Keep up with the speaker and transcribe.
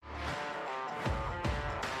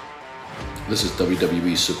This is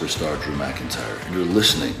WWE superstar Drew McIntyre, and you're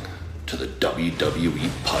listening to the WWE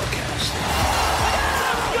Podcast.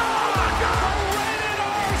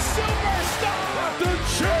 The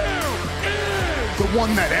champ is the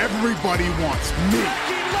one that everybody wants, me.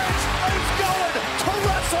 Becky Lynch is going to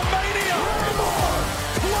WrestleMania.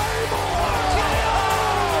 Claymore!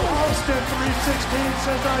 Austin 316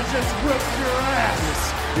 says I just whipped your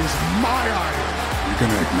ass. This is my idol. You're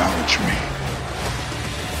going to acknowledge me.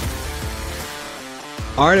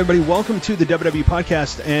 All right, everybody, welcome to the WWE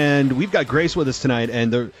Podcast, and we've got Grace with us tonight,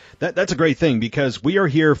 and that's a great thing because we are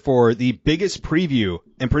here for the biggest preview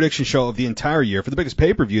and prediction show of the entire year, for the biggest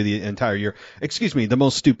pay-per-view of the entire year, the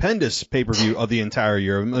most stupendous pay-per-view of the entire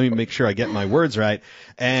year. Let me make sure I get my words right,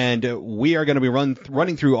 and we are going to be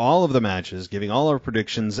running through all of the matches, giving all our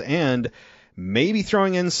predictions, and maybe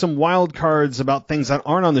throwing in some wild cards about things that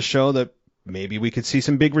aren't on the show that maybe we could see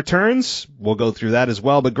some big returns. We'll go through that as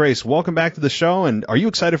well. But Grace, welcome back to the show. And are you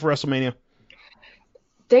excited for WrestleMania?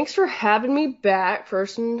 Thanks for having me back,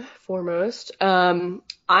 first and foremost. I'm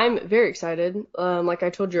very excited. Like I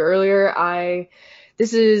told you earlier,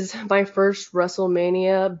 this is my first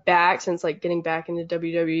WrestleMania back since getting back into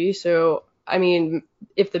WWE. So, I mean,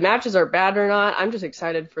 if the matches are bad or not, I'm just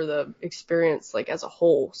excited for the experience as a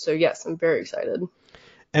whole. So yes, I'm very excited.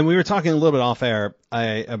 And we were talking a little bit off air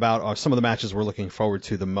about some of the matches we're looking forward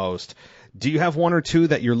to the most. Do you have one or two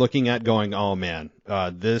that you're looking at going, oh man,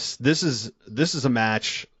 this is a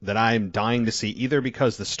match that I'm dying to see, either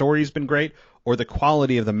because the story's been great or the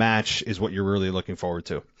quality of the match is what you're really looking forward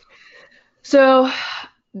to? So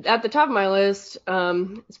at the top of my list,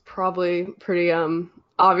 it's probably pretty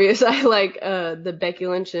obvious. I like the Becky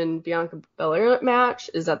Lynch and Bianca Belair match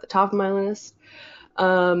is at the top of my list.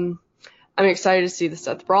 I'm excited to see the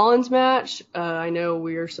Seth Rollins match. I know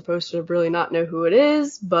we are supposed to really not know who it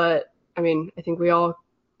is, but I mean, I think we all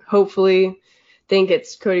hopefully think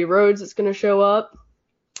it's Cody Rhodes that's going to show up.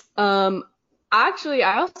 Actually,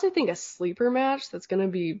 I also think a sleeper match that's going to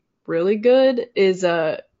be really good is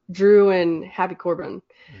Drew and Happy Corbin.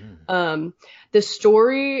 The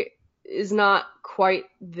story is not quite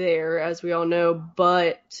there, as we all know,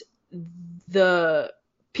 but the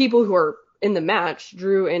people who are in the match,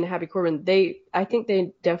 Drew and Happy Corbin, I think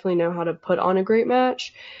they definitely know how to put on a great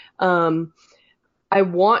match. I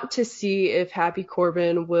want to see if Happy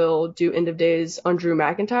Corbin will do End of Days on Drew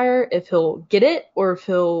McIntyre, if he'll get it or if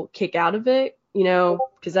he'll kick out of it,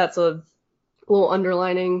 because that's a little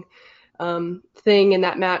underlining thing in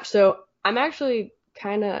that match. So I'm actually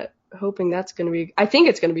kind of hoping I think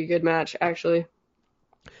it's going to be a good match, actually.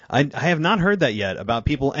 I have not heard that yet about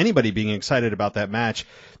anybody being excited about that match,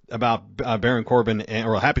 about Baron Corbin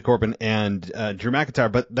or Happy Corbin and Drew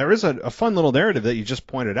McIntyre. But there is a fun little narrative that you just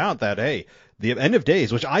pointed out that, hey, the End of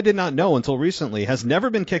Days, which I did not know until recently, has never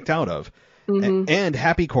been kicked out of. Mm-hmm. And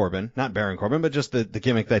Happy Corbin, not Baron Corbin, but just the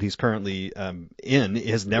gimmick that he's currently in,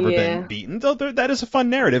 has never been beaten. So that is a fun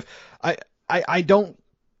narrative. I don't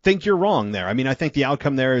think you're wrong there. I mean, I think the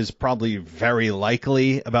outcome there is probably very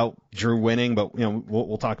likely about Drew winning, but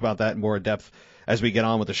we'll talk about that in more depth as we get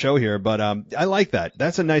on with the show here. But I like that.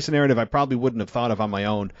 That's a nice narrative I probably wouldn't have thought of on my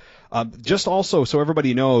own. Just also so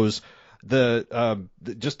everybody knows,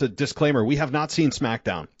 just a disclaimer, we have not seen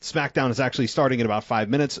SmackDown. SmackDown is actually starting in about 5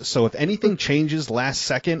 minutes, so if anything changes last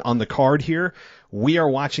second on the card here, we are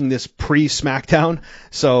watching this pre-SmackDown,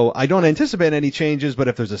 so I don't anticipate any changes, but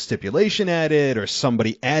if there's a stipulation added or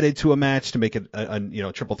somebody added to a match to make it a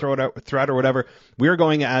triple threat or whatever, we are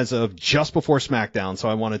going as of just before SmackDown, so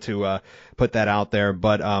I wanted to put that out there.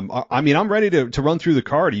 But I mean, I'm ready to run through the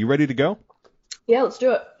card. Are you ready to go? Yeah, let's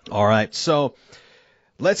do it. All right, so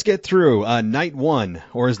let's get through night one,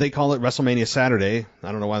 or as they call it, WrestleMania Saturday.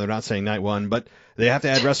 I don't know why they're not saying night one, but they have to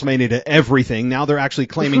add WrestleMania to everything. Now they're actually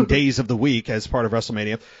claiming days of the week as part of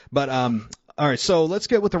WrestleMania. But all right, so let's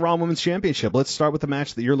get with the Raw Women's Championship. Let's start with the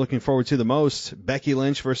match that you're looking forward to the most, Becky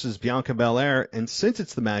Lynch versus Bianca Belair. And since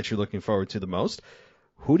it's the match you're looking forward to the most,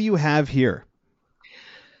 who do you have here?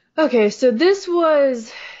 Okay, so this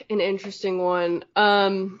was an interesting one,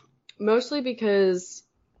 mostly because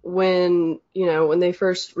when they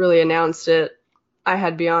first really announced it, I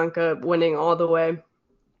had Bianca winning all the way.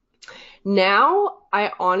 Now,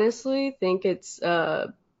 I honestly think it's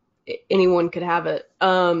anyone could have it.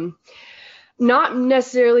 Not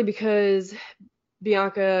necessarily because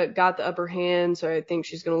Bianca got the upper hand, so I think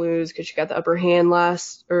she's going to lose because she got the upper hand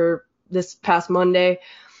this past Monday.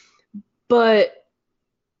 But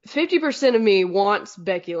 50% of me wants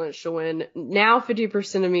Becky Lynch to win. Now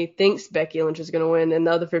 50% of me thinks Becky Lynch is going to win, and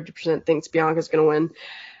the other 50% thinks Bianca's going to win.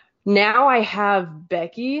 Now I have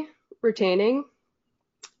Becky retaining.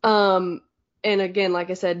 And again, like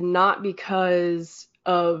I said, not because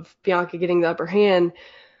of Bianca getting the upper hand,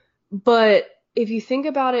 but if you think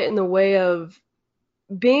about it in the way of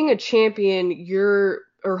being a champion,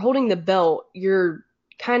 or holding the belt, you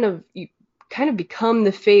kind of become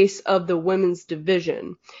the face of the women's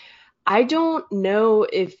division. I don't know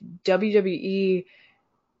if WWE,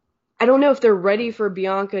 I don't know if they're ready for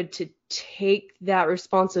Bianca to take that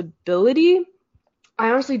responsibility. I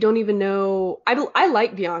honestly don't even know. I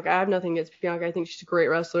like Bianca. I have nothing against Bianca. I think she's a great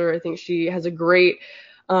wrestler. I think she has a great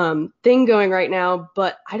thing going right now,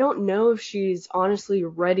 but I don't know if she's honestly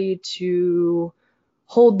ready to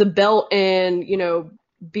hold the belt and,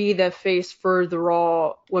 be the face for the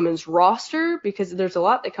Raw women's roster, because there's a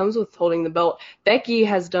lot that comes with holding the belt. Becky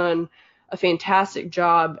has done a fantastic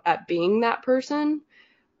job at being that person.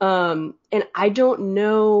 And I don't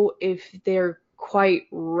know if they're quite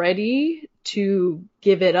ready to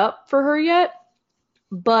give it up for her yet.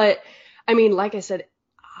 But I mean, like I said,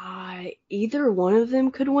 either one of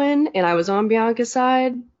them could win, and I was on Bianca's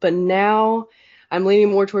side, but now I'm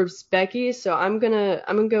leaning more towards Becky, so I'm gonna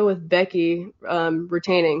go with Becky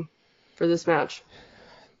retaining for this match.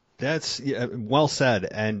 That's well said,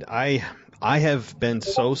 and I have been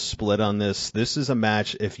so split on this. This is a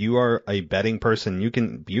match. If you are a betting person, you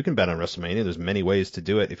can bet on WrestleMania. There's many ways to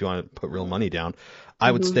do it. If you want to put real money down,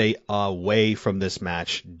 I would stay away from this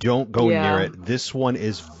match. Don't go near it. This one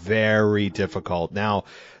is very difficult. Now,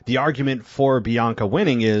 the argument for Bianca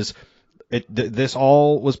winning is this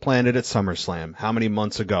all was planted at SummerSlam. How many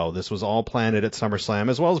months ago? This was all planted at SummerSlam,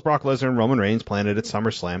 as well as Brock Lesnar and Roman Reigns planted at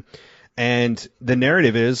SummerSlam. And the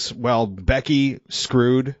narrative is, well, Becky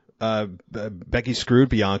screwed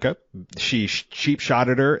Bianca. She cheap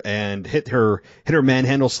shotted her and hit her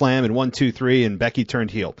manhandle slam in 1, 2, 3, and Becky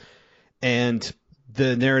turned heel. And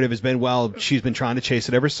the narrative has been, well, she's been trying to chase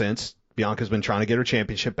it ever since. Bianca's been trying to get her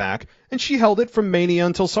championship back, and she held it from Mania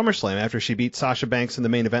until SummerSlam after she beat Sasha Banks in the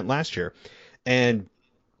main event last year. And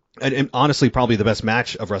honestly, probably the best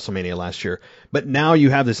match of WrestleMania last year. But now you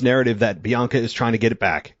have this narrative that Bianca is trying to get it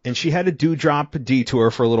back. And she had a dewdrop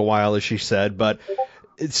detour for a little while, as she said, but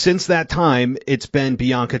since that time, it's been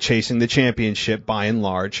Bianca chasing the championship by and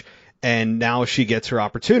large, and now she gets her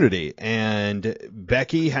opportunity. And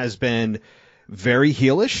Becky has been very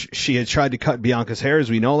heelish. She had tried to cut Bianca's hair, as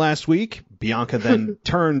we know, last week. Bianca then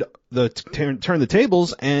turned the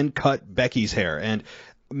tables and cut Becky's hair. And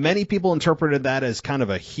many people interpreted that as kind of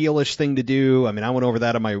a heelish thing to do. I mean, I went over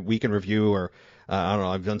that on my weekend review, or I don't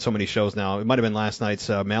know, I've done so many shows now. It might have been last night's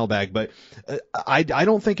mailbag, but I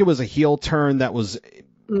don't think it was a heel turn that was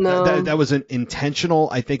that was an intentional.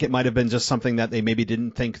 I think it might have been just something that they maybe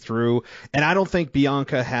didn't think through. And I don't think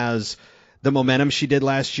Bianca has the momentum she did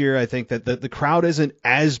last year. I think that the crowd isn't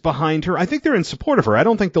as behind her. I think they're in support of her. I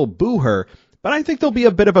don't think they'll boo her, but I think there'll be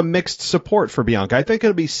a bit of a mixed support for Bianca. I think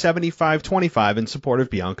it'll be 75-25 in support of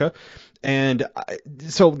Bianca. And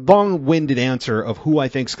so, long-winded answer of who I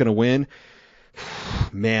think's going to win.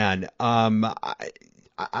 Man,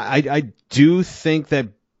 I do think that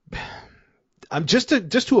just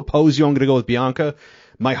to oppose you, I'm going to go with Bianca.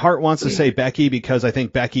 My heart wants to say Becky, because I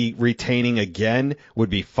think Becky retaining again would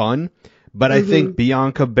be fun. But I think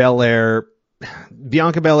Bianca Belair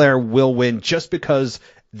will win, just because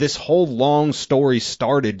this whole long story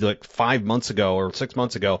started like 5 months ago or 6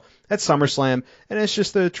 months ago at SummerSlam, and it's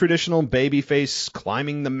just the traditional babyface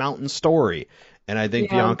climbing the mountain story. And I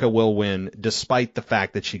think Bianca will win, despite the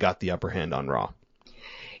fact that she got the upper hand on Raw.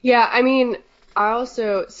 Yeah, I mean,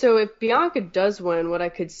 so if Bianca does win, what I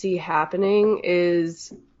could see happening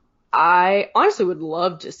is, I honestly would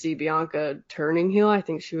love to see Bianca turning heel. I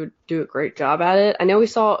think she would do a great job at it. I know we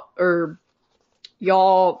saw, or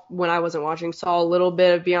y'all, when I wasn't watching, saw a little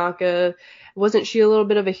bit of Bianca. Wasn't she a little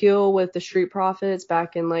bit of a heel with the Street Profits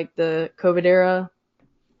back in like the COVID era?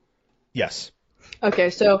 Yes.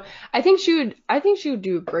 Okay, so I think she would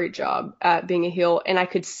do a great job at being a heel, and I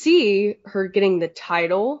could see her getting the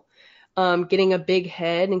title, getting a big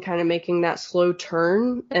head and kind of making that slow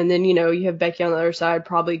turn. And then, you have Becky on the other side,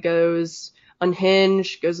 probably goes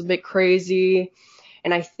unhinged, goes a bit crazy.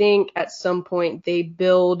 And I think at some point they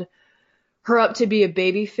build her up to be a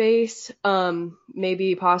baby face,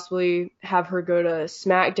 maybe possibly have her go to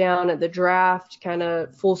SmackDown at the draft, kind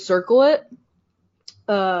of full circle it.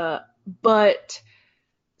 But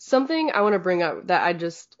something I want to bring up that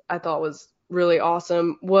I thought was really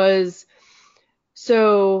awesome was,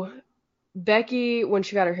 so Becky, when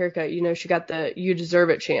she got her haircut, she got the "you deserve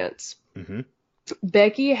it" chance. Mm-hmm.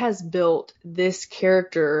 Becky has built this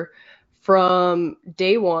character from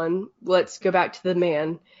day one. Let's go back to the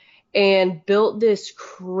man, and built this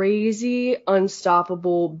crazy,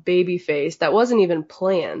 unstoppable baby face that wasn't even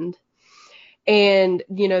planned. And,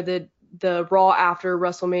 you know, the Raw after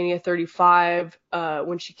WrestleMania 35,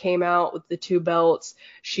 when she came out with the 2 belts,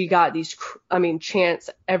 she got these, chants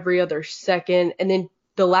every other second. And then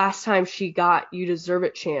the last time she got "You Deserve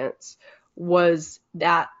It" chants was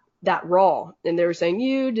that Raw. And they were saying,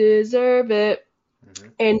 "You deserve it." Mm-hmm.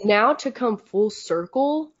 And now to come full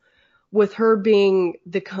circle with her being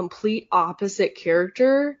the complete opposite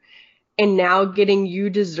character and now getting "You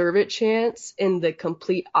Deserve It" chants in the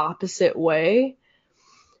complete opposite way.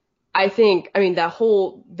 I think, the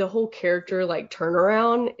whole character like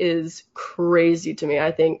turnaround is crazy to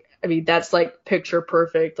me. That's like picture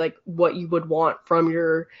perfect, like what you would want from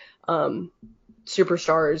your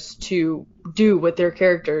superstars to do with their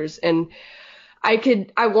characters. And I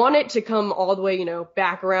want it to come all the way, you know,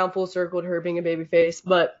 back around full circle to her being a babyface,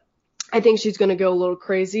 but I think she's going to go a little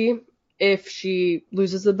crazy if she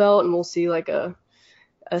loses the belt, and we'll see like a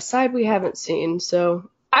side we haven't seen. So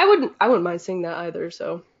I wouldn't mind seeing that either.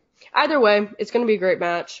 So either way, it's going to be a great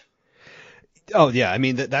match. Oh, yeah. I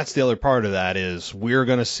mean, that's the other part of that is we're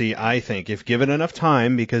going to see, I think, if given enough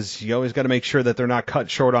time, because you always got to make sure that they're not cut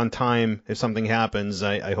short on time if something happens.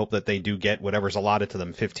 I hope that they do get whatever's allotted to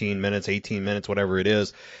them, 15 minutes, 18 minutes, whatever it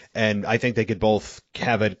is. And I think they could both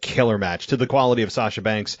have a killer match to the quality of Sasha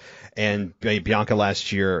Banks and Bianca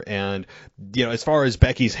last year. And, you know, as far as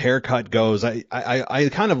Becky's haircut goes, I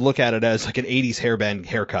kind of look at it as like an 80s hairband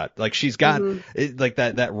haircut. Like she's got like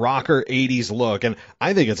that rocker 80s look. And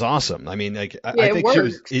I think it's awesome. I mean, like, I think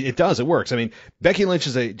it does. It works. I mean, Becky Lynch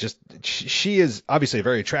is she is obviously a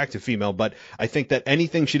very attractive female, but I think that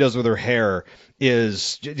anything she does with her hair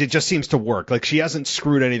it just seems to work. Like she hasn't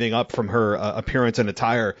screwed anything up from her appearance and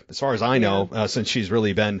attire, as far as I know, since she's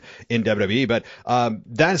really been in WWE. But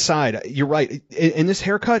that aside, you're right. And this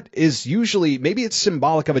haircut is usually, maybe it's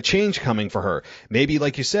symbolic of a change coming for her. Maybe,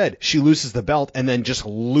 like you said, she loses the belt and then just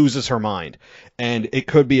loses her mind. And it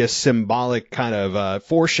could be a symbolic kind of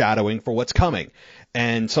foreshadowing for what's coming.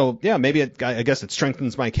 And so, yeah, maybe I guess it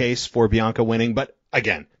strengthens my case for Bianca winning. But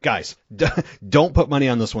again, guys, don't put money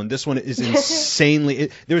on this one. This one is insanely.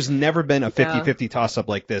 There's never been a 50-50 toss-up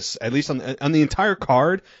like this. At least on the entire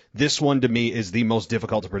card, this one to me is the most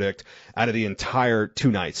difficult to predict out of the entire 2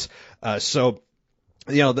 nights. So,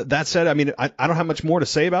 you know, that said, I mean, I don't have much more to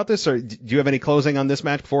say about this. Or do you have any closing on this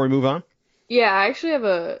match before we move on? Yeah, I actually have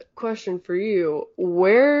a question for you.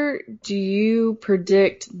 Where do you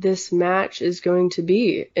predict this match is going to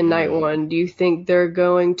be in night 1? Do you think they're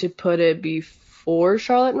going to put it before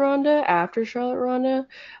Charlotte and Ronda, after Charlotte and Ronda?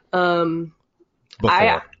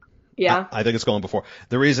 Before. Yeah. I think it's going before.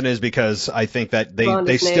 The reason is because I think that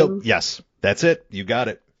they still name. Yes, that's it. You got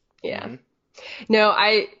it. Yeah. Mm-hmm. No,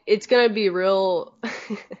 it's going to be real.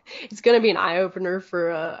 It's going to be an eye opener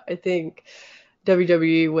for I think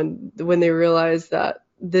WWE when they realize that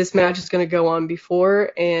this match is going to go on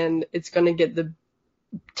before and it's going to get the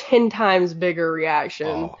 10 times bigger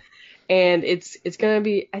reaction. And it's going to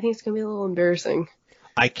be, I think it's going to be a little embarrassing.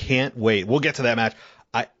 I can't wait. We'll get to that match.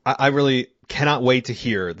 I really cannot wait to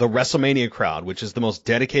hear the WrestleMania crowd, which is the most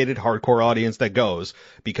dedicated hardcore audience that goes,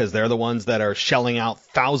 because they're the ones that are shelling out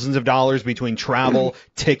thousands of dollars between travel,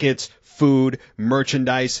 tickets, food,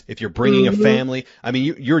 merchandise. If you're bringing a family, I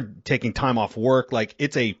mean, you're taking time off work. Like,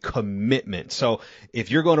 it's a commitment. So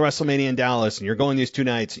if you're going to WrestleMania in Dallas and you're going these 2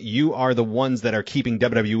 nights, you are the ones that are keeping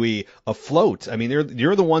WWE afloat. I mean,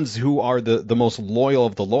 you're the ones who are the most loyal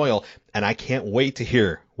of the loyal. And I can't wait to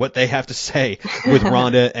hear what they have to say with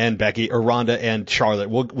Ronda and Becky, or Ronda and Charlotte.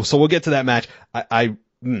 We'll get to that match.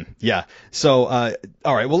 Yeah. So,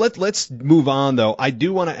 all right. Well, let's move on though. I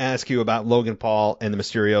do want to ask you about Logan Paul and the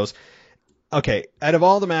Mysterios. Okay. Out of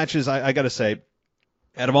all the matches, I got to say,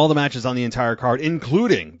 out of all the matches on the entire card,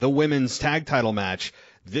 including the women's tag title match,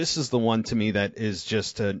 this is the one to me that is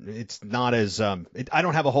just, it's not as, I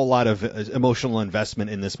don't have a whole lot of emotional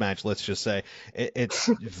investment in this match, let's just say. It's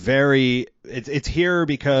here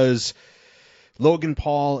because Logan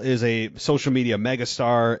Paul is a social media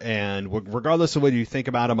megastar, and regardless of what you think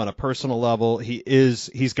about him on a personal level,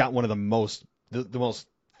 he's got one of the most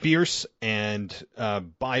fierce and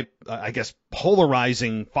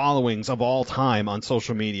polarizing followings of all time on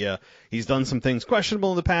social media. He's done some things questionable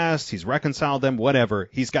in the past. He's reconciled them, whatever.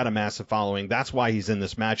 He's got a massive following. That's why he's in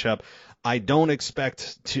this matchup. I don't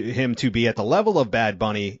expect him to be at the level of Bad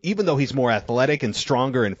Bunny, even though he's more athletic and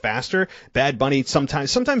stronger and faster. Bad Bunny,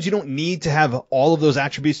 sometimes you don't need to have all of those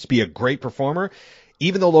attributes to be a great performer.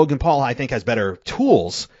 Even though Logan Paul, I think, has better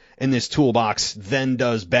tools in this toolbox than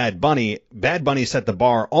does Bad Bunny. Bad Bunny set the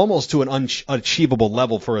bar almost to an unachievable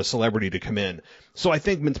level for a celebrity to come in. So I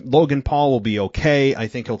think Logan Paul will be okay. I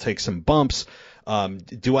think he'll take some bumps.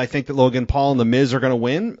 Do I think that Logan Paul and The Miz are going to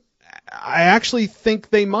win? I actually think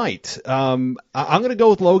they might. I'm going to go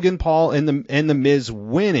with Logan Paul and the Miz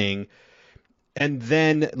winning, and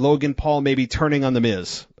then Logan Paul maybe turning on the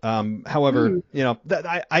Miz. However,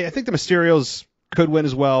 I think the Mysterios could win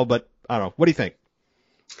as well, but I don't know. What do you think?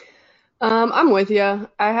 I'm with you.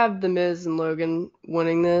 I have the Miz and Logan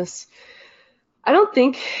winning this. I don't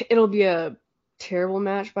think it'll be a terrible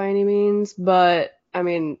match by any means, but I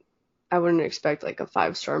mean, I wouldn't expect like a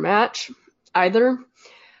 5-star match either.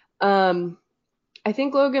 I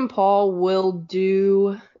think Logan Paul will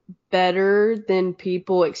do better than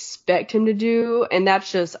people expect him to do, and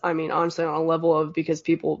that's just, I mean, honestly on a level of because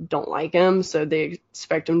people don't like him, so they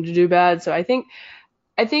expect him to do bad. So I think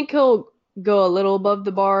he'll go a little above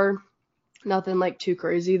the bar. Nothing like too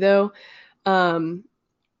crazy though.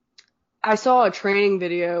 I saw a training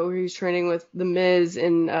video where he's training with The Miz,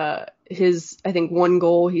 and his, I think, one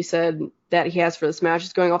goal he said that he has for this match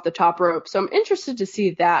is going off the top rope. So I'm interested to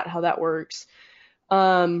see how that works.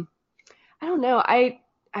 I don't know. I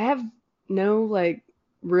have no like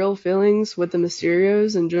real feelings with the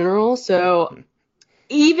Mysterios in general. So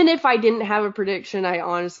even if I didn't have a prediction, I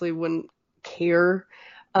honestly wouldn't care.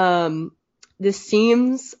 This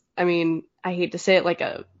seems, I mean, I hate to say it, like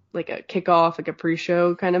a kickoff, like a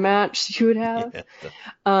pre-show kind of match you would have.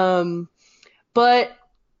 Yeah. But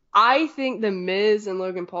I think the Miz and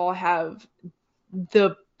Logan Paul have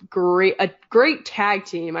a great tag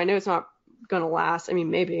team. I know it's not gonna last. I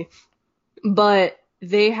mean, maybe, but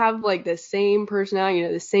they have like the same personality,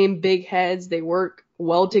 the same big heads. They work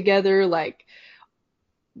well together. Like,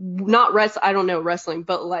 not I don't know wrestling,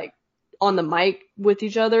 but like on the mic with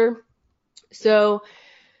each other. So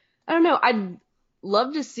I don't know. I'd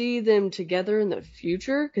love to see them together in the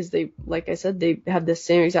future because they, like I said, they have the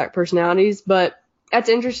same exact personalities. But that's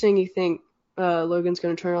interesting. You think Logan's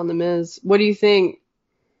going to turn on the Miz? What do you think?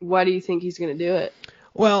 Why do you think he's going to do it?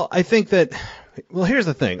 Well, I think that. Well, here's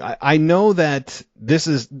the thing. I know that this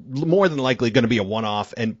is more than likely going to be a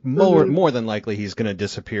one-off, and more than likely he's going to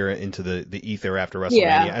disappear into the ether after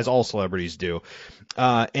WrestleMania, as all celebrities do.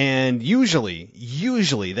 And usually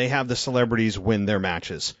they have the celebrities win their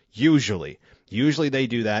matches. Usually they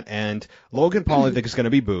do that, and Logan Paul, I think, is going to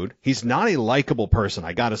be booed. He's not a likable person,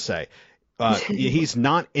 I gotta say. He's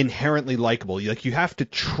not inherently likable. Like, you have to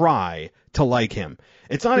try to like him.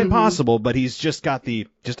 It's not impossible, but he's just got the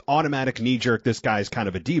automatic knee jerk. This guy's kind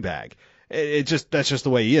of a D-bag. That's just the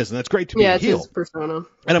way he is, and that's great to be a heel. Yeah, it's his persona.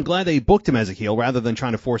 And I'm glad they booked him as a heel rather than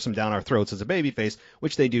trying to force him down our throats as a babyface,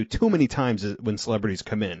 which they do too many times when celebrities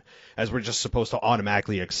come in, as we're just supposed to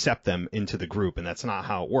automatically accept them into the group, and that's not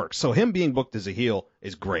how it works. So him being booked as a heel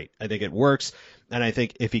is great. I think it works, and I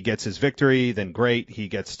think if he gets his victory, then great. He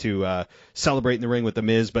gets to celebrate in the ring with The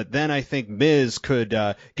Miz, but then I think Miz could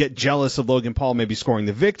get jealous of Logan Paul maybe scoring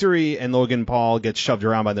the victory, and Logan Paul gets shoved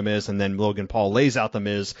around by The Miz, and then Logan Paul lays out The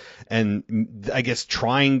Miz, and I guess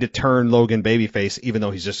trying to turn Logan babyface, even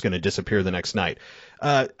though he's just going to disappear the next night.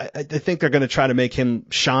 I think they're going to try to make him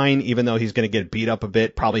shine, even though he's going to get beat up a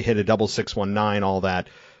bit, probably hit a double 619, all that.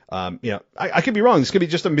 I could be wrong. This could be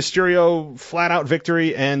just a Mysterio flat-out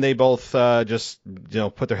victory, and they both just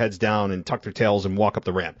put their heads down and tuck their tails and walk up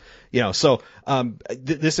the ramp. So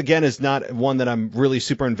this again is not one that I'm really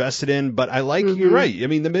super invested in, but I like. You're right. I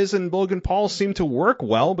mean, The Miz and Logan Paul seem to work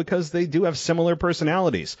well because they do have similar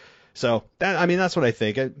personalities. So that's what I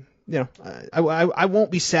think. I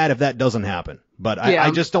won't be sad if that doesnn't happen, but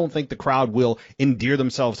I just don't think the crowd will endear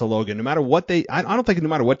themselves to Logan, no matter what I don't think no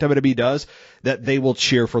matter what WWE does that they will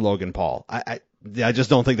cheer for Logan Paul. I just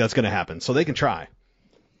don't think that's going to happen. So they can try.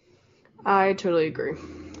 I totally agree.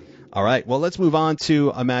 All right. Well, let's move on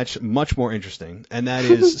to a match much more interesting, and that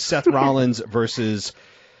is Seth Rollins versus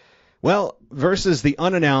the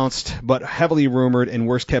unannounced but heavily rumored and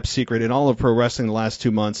worst kept secret in all of pro wrestling the last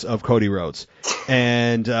 2 months of Cody Rhodes.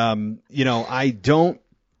 And,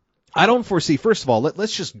 I don't foresee, first of all,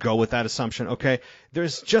 let's just go with that assumption, okay?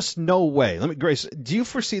 There's just no way. Grace, do you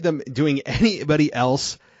foresee them doing anybody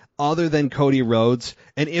else other than Cody Rhodes?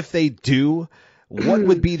 And if they do, what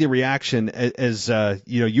would be the reaction as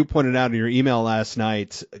you pointed out in your email last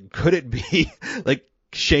night? Could it be like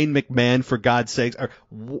Shane McMahon, for God's sakes, or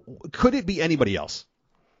could it be anybody else?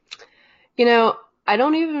 I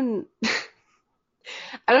don't even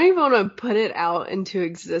want to put it out into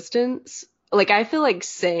existence. Like, I feel like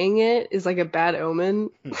saying it is like a bad omen.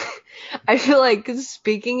 I feel like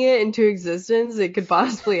speaking it into existence, it could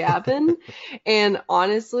possibly happen. And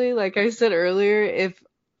honestly, like I said earlier,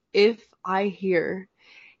 if I hear,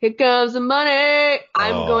 "Here comes the money,"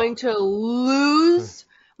 I'm going to lose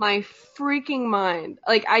my freaking mind.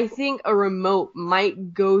 Like, I think a remote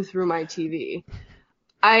might go through my TV.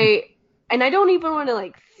 And I don't even want to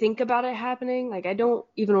like think about it happening. Like, I don't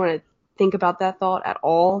even want to think about that thought at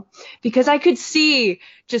all, because I could see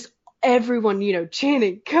just everyone,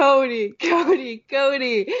 chanting Cody, Cody,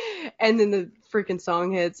 Cody, and then the freaking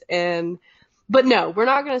song hits. But no, we're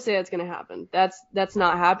not going to say that's going to happen. That's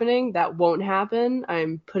not happening. That won't happen.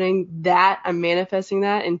 I'm manifesting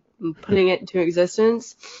that and putting it into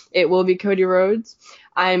existence. It will be Cody Rhodes.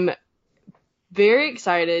 I'm very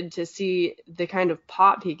excited to see the kind of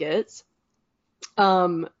pop he gets.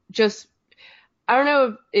 I don't know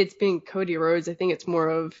if it's being Cody Rhodes. I think it's more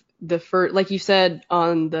of the first, like you said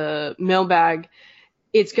on the mailbag,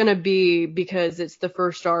 it's going to be because it's the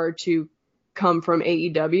first star to come from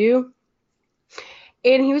AEW.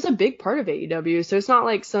 And he was a big part of AEW. So it's not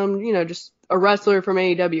like some, just a wrestler from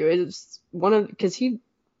AEW. It's because he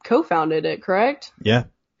co-founded it, correct? Yeah.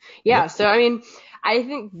 Yeah. Yep. So, I mean, I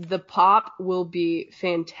think the pop will be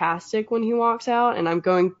fantastic when he walks out. And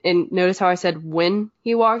and notice how I said when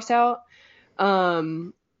he walks out.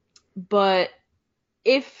 But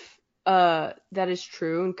if that is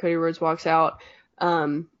true and Cody Rhodes walks out,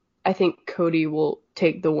 I think Cody will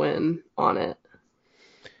take the win on it.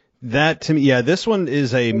 That, to me, yeah, this one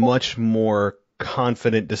is a much more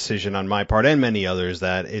confident decision on my part and many others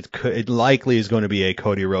that it likely is going to be a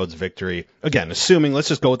Cody Rhodes victory. Again, assuming, let's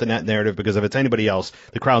just go with the net narrative, because if it's anybody else,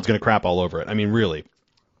 the crowd's going to crap all over it. I mean, really.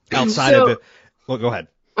 Outside of it. Well, go ahead.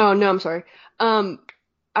 Oh, no, I'm sorry. I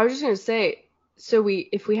was just going to say, so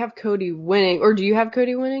if we have Cody winning, or do you have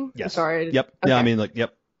Cody winning? Yes. I'm sorry. Yep. Okay. Yeah, I mean, like,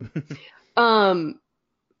 yep.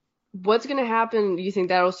 What's going to happen? Do you think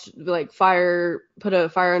that'll put a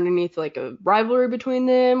fire underneath like a rivalry between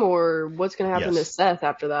them, or what's going to happen to Seth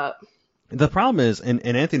after that? The problem is, and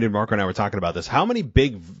Anthony DeMarco and I were talking about this, how many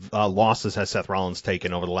big losses has Seth Rollins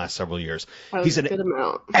taken over the last several years? He's an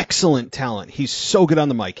excellent talent. He's so good on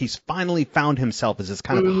the mic. He's finally found himself as this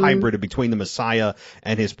kind of hybrid between the Messiah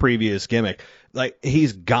and his previous gimmick. Like,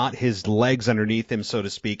 he's got his legs underneath him, so to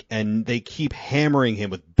speak, and they keep hammering him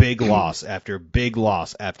with big loss after big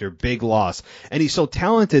loss after big loss. And he's so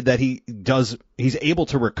talented that he's able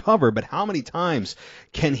to recover, but how many times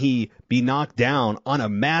can he be knocked down on a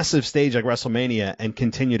massive stage like WrestleMania and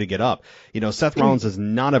continue to get up? Seth Rollins does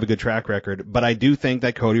not have a good track record, but I do think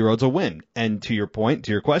that Cody Rhodes will win. And to your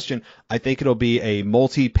question, I think it'll be a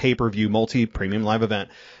multi-pay-per-view, multi-premium live event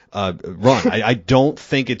run. I don't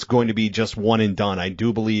think it's going to be just one and done. I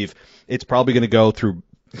do believe it's probably going to go through,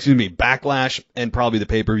 Backlash and probably the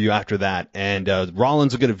pay-per-view after that. And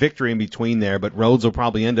Rollins will get a victory in between there, but Rhodes will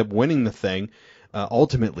probably end up winning the thing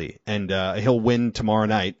ultimately, and he'll win tomorrow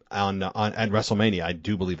night at WrestleMania. I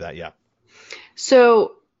do believe that, yeah.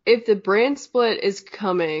 So if the brand split is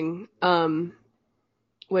coming,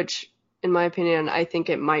 which in my opinion I think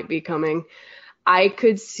it might be coming, I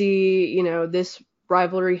could see this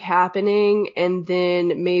rivalry happening, and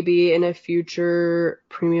then maybe in a future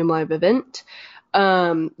premium live event,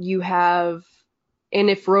 you have, and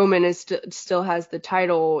if Roman still has the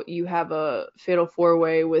title, you have a fatal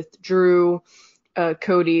 4-way with Drew,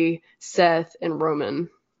 Cody, Seth, and Roman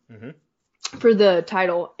for the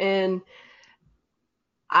title. And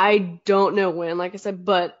I don't know when, like I said,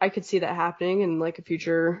 but I could see that happening in like a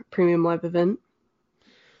future premium live event.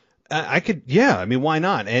 I could, yeah. I mean, why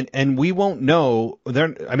not? And we won't know.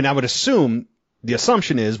 I would assume, the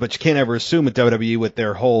assumption is, but you can't ever assume with WWE with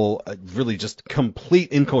their whole really just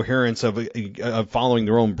complete incoherence of following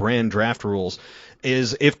their own brand draft rules,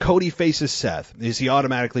 is if Cody faces Seth, is he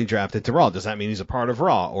automatically drafted to Raw? Does that mean he's a part of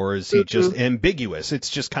Raw, or is he just ambiguous? It's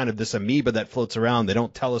just kind of this amoeba that floats around. They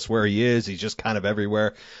don't tell us where he is. He's just kind of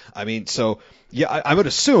everywhere. I mean, so yeah, I would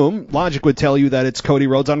assume logic would tell you that it's Cody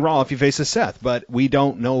Rhodes on Raw if he faces Seth, but we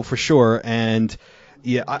don't know for sure. And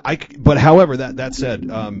yeah, but however, that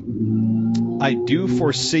said, I do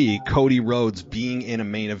foresee Cody Rhodes being in a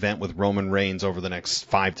main event with Roman Reigns over the next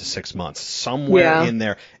 5 to 6 months, somewhere in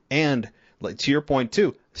there. And to your point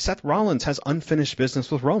too, Seth Rollins has unfinished business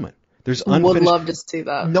with Roman. There's unfinished. Would love to see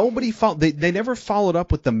that. They never followed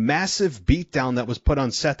up with the massive beatdown that was put on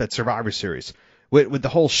Seth at Survivor Series with the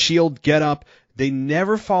whole Shield get up. They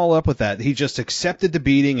never follow up with that. He just accepted the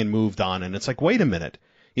beating and moved on. And it's like, wait a minute.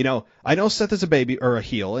 I know Seth is a baby or a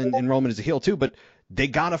heel, and Roman is a heel too, but they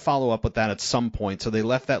got to follow up with that at some point. So they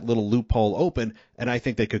left that little loophole open, and I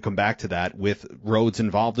think they could come back to that with Rhodes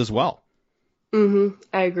involved as well. I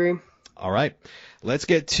agree. All right. Let's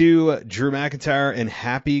get to Drew McIntyre and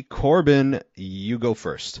Happy Corbin. You go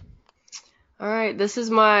first. All right. This is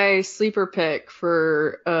my sleeper pick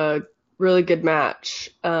for a really good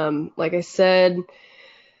match. Like I said,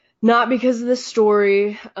 not because of the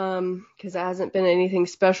story, because it hasn't been anything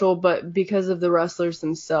special, but because of the wrestlers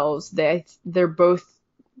themselves. They're both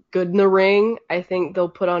good in the ring. I think they'll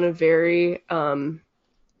put on a very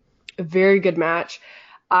good match.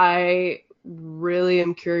 I really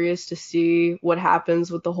am curious to see what happens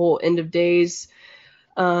with the whole end of days.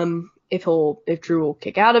 If Drew will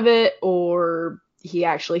kick out of it or he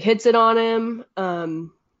actually hits it on him.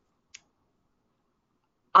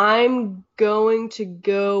 I'm going to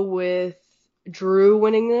go with Drew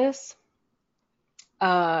winning this.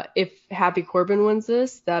 If Happy Corbin wins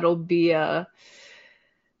this, that'll be a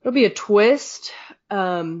twist.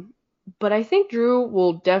 But I think Drew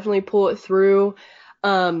will definitely pull it through.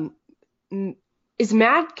 Is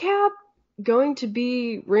Madcap going to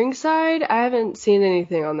be ringside? I haven't seen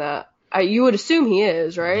anything on that. You would assume he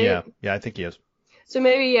is, right? Yeah, I think he is. So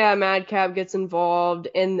maybe, Madcap gets involved.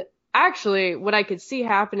 And actually, what I could see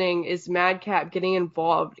happening is Madcap getting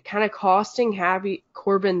involved, kind of costing Happy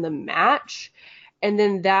Corbin the match. And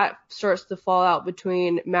then that starts to fall out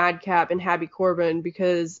between Madcap and Happy Corbin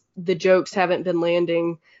because the jokes haven't been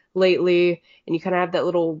landing lately. And you kind of have that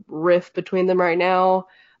little rift between them right now.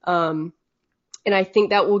 And I think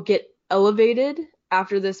that will get elevated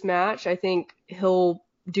after this match. I think he'll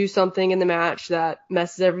do something in the match that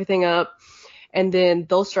messes everything up. And then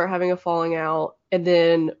they'll start having a falling out. And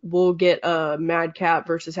then we'll get a Madcap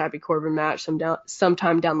versus Happy Corbin match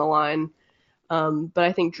sometime down the line. But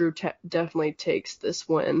I think Drew definitely takes this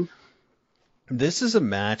win. This is a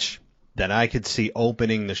match that I could see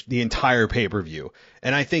opening the entire pay-per-view.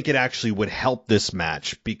 And I think it actually would help this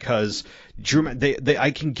match because Drew,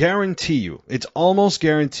 I can guarantee you, it's almost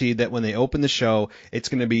guaranteed that when they open the show, it's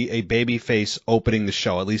going to be a babyface opening the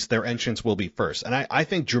show. At least their entrance will be first. And I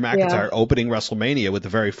think Drew McIntyre opening WrestleMania with the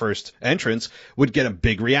very first entrance would get a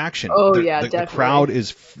big reaction. Oh, definitely. The crowd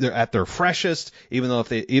they're at their freshest, even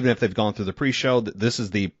if they've gone through the pre-show. This is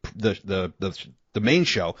the main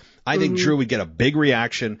show. I think Drew would get a big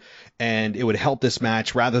reaction, and it would help this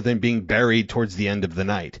match rather than being buried towards the end of the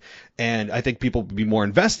night. And I think people would be more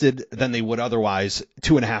invested than they would otherwise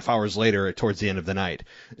 2.5 hours later towards the end of the night.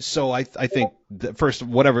 So I think first,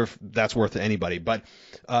 whatever that's worth to anybody. But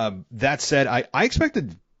that said, I expect a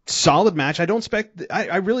solid match.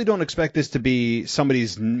 I really don't expect this to be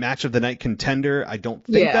somebody's match of the night contender. I don't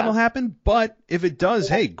think that'll happen. But if it does,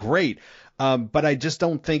 hey, great. But I just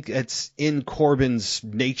don't think it's in Corbin's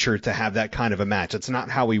nature to have that kind of a match. It's not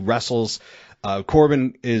how he wrestles.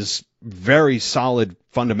 Corbin is very solid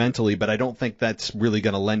fundamentally, but I don't think that's really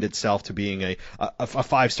going to lend itself to being a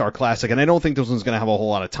 5-star classic. And I don't think this one's going to have a whole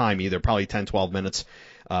lot of time either, probably 10, 12 minutes.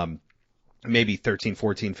 Maybe 13,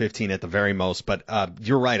 14, 15 at the very most. But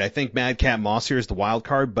you're right. I think Madcap Moss here is the wild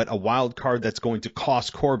card, but a wild card that's going to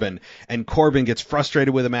cost Corbin. And Corbin gets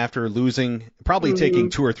frustrated with him after losing, probably taking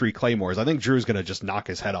 2 or 3 Claymores. I think Drew's going to just knock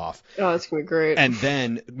his head off. Oh, that's going to be great. And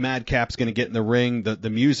then Madcap's going to get in the ring. The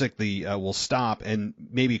music will stop, and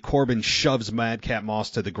maybe Corbin shoves Madcap Moss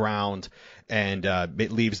to the ground and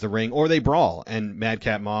it leaves the ring, or they brawl, and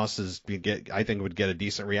Madcap Moss I think would get a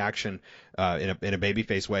decent reaction in a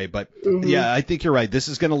babyface way. But yeah, I think you're right. This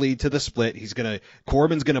is going to lead to the split.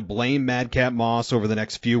 Corbin's going to blame Madcap Moss over the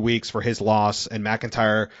next few weeks for his loss, and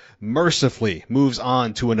McIntyre mercifully moves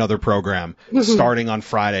on to another program starting on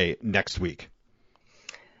Friday next week.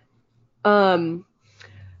 Like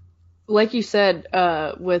you said,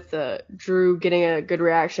 with Drew getting a good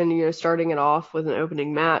reaction, starting it off with an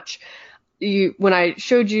opening match. When I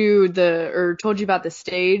showed you told you about the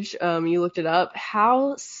stage, you looked it up.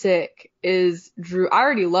 How sick is Drew? I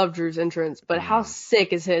already love Drew's entrance, but how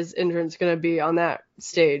sick is his entrance going to be on that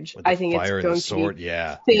stage? I think it's going to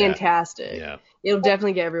be fantastic. Yeah. It'll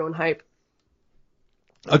definitely get everyone hype.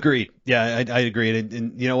 Agreed. Yeah, I agree.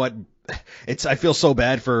 And you know what? I feel so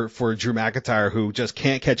bad for Drew McIntyre, who just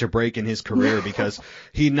can't catch a break in his career because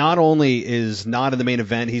he not only is not in the main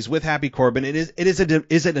event, he's with Happy Corbin. Is it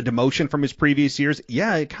a demotion from his previous years?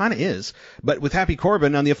 Yeah, it kind of is. But with Happy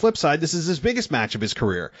Corbin, on the flip side, this is his biggest match of his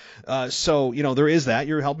career. So there is that.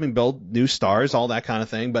 You're helping build new stars, all that kind of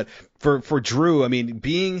thing. But for Drew, I mean,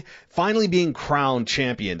 finally being crowned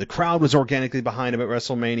champion, the crowd was organically behind him at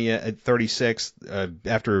WrestleMania at 36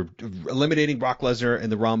 after eliminating Brock Lesnar in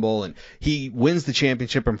the Rumble, and he wins the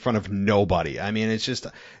championship in front of nobody. I mean, it's just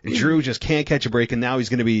Drew just can't catch a break, and now he's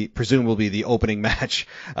going to be presumably the opening match.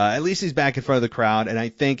 At least he's back in front of the crowd, and I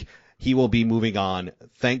think he will be moving on,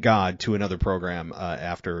 thank God, to another program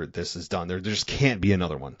after this is done. There just can't be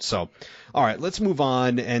another one. So, all right, let's move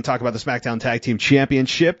on and talk about the SmackDown Tag Team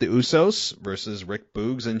Championship, the Usos versus Rick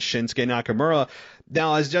Boogs and Shinsuke Nakamura.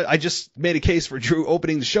 Now, I just made a case for Drew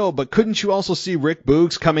opening the show, but couldn't you also see Rick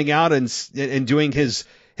Boogs coming out and doing his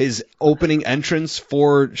his opening entrance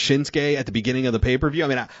for Shinsuke at the beginning of the pay-per-view. I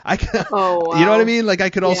mean, I Oh, wow. you know what I mean? Like, I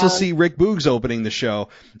could also Yeah. see Rick Boogs opening the show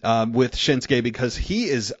with Shinsuke, because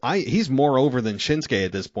he's more over than Shinsuke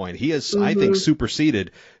at this point. He has, I think,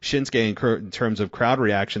 superseded Shinsuke in terms of crowd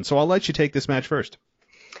reaction. So I'll let you take this match first.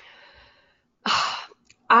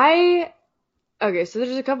 Okay, so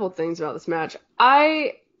there's a couple of things about this match.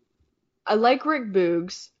 I like Rick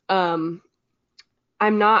Boogs. I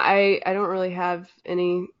don't really have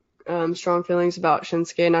any strong feelings about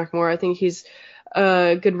Shinsuke Nakamura. I think he's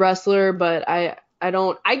a good wrestler, but I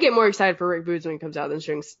get more excited for Rick Boogs when he comes out than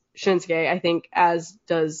Shinsuke, I think, as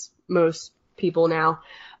does most people now.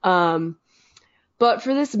 But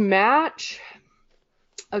for this match,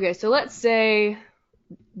 okay, so let's say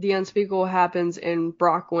the unspeakable happens and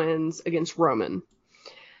Brock wins against Roman.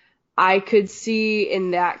 I could see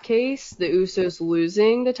in that case the Usos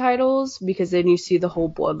losing the titles, because then you see the whole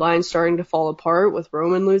bloodline starting to fall apart with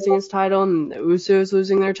Roman losing his title and the Usos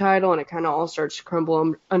losing their title, and it kind of all starts to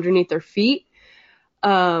crumble underneath their feet.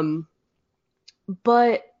 But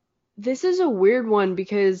this is a weird one,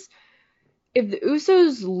 because if the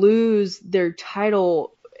Usos lose their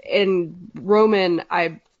title and Roman,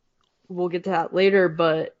 we'll get to that later,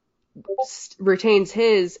 but retains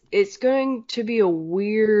his, it's going to be a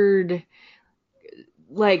weird,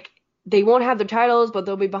 like, they won't have their titles, but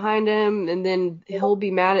they'll be behind him, and then he'll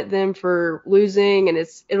be mad at them for losing, and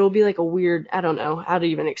it'll be like a weird, I don't know how to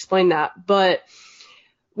even explain that. But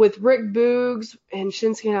with Rick Boogs and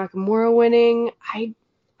Shinsuke Nakamura winning, I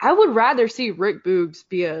would rather see Rick Boogs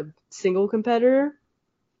be a single competitor.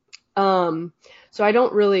 So I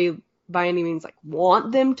don't really by any means like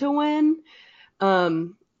want them to win.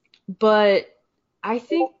 But I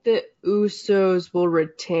think the Usos will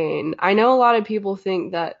retain. I know a lot of people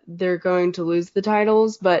think that they're going to lose the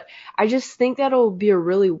titles, but I just think that'll be a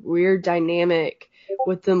really weird dynamic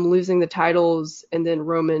with them losing the titles and then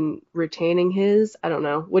Roman retaining his. I don't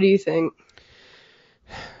know. What do you think?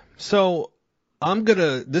 So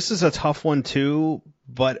this is a tough one too,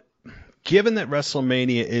 but given that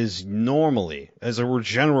WrestleMania is normally, as a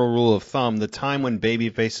general rule of thumb, the time when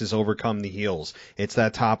babyfaces overcome the heels. It's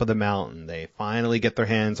that top of the mountain. They finally get their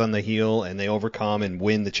hands on the heel and they overcome and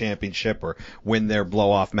win the championship or win their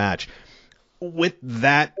blow-off match. With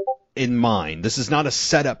that in mind, this is not a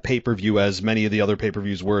setup pay-per-view as many of the other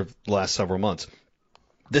pay-per-views were the last several months.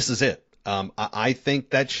 This is it. I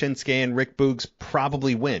think that Shinsuke and Rick Boogs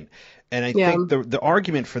probably win. And I think the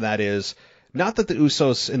argument for that is, not that the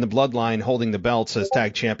Usos in the bloodline holding the belts as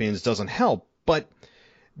tag champions doesn't help, but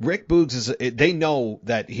Rick Boogs they know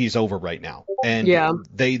that he's over right now. And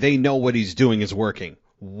they know what he's doing is working.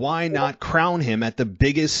 Why not crown him at the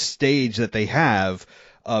biggest stage that they have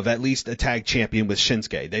of at least a tag champion with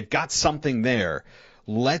Shinsuke? They've got something there.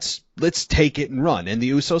 Let's take it and run. And the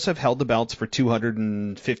Usos have held the belts for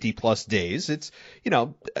 250 plus days. It's, I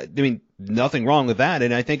mean, nothing wrong with that.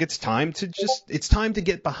 And I think it's time to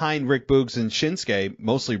get behind Rick Boogs and Shinsuke,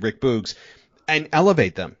 mostly Rick Boogs, and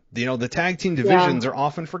elevate them. The tag team divisions are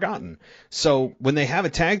often forgotten. So when they have a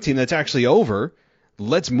tag team that's actually over,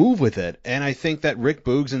 let's move with it. And I think that Rick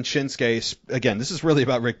Boogs and Shinsuke, again, this is really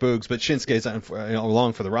about Rick Boogs, but Shinsuke's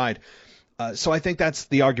along for the ride. So I think that's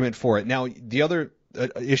the argument for it. Now, the other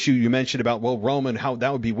issue you mentioned about, Roman, how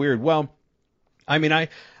that would be weird. Well, I mean,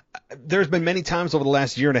 there's been many times over the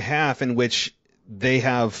last year and a half in which they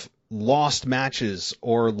have lost matches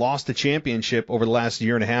or lost a championship over the last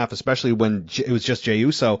year and a half, especially when it was just Jey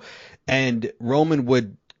Uso, and Roman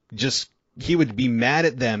would be mad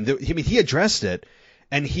at them. I mean, he addressed it,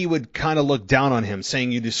 and he would kind of look down on him,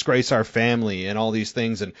 saying, "You disgrace our family," and all these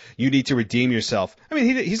things, and you need to redeem yourself. I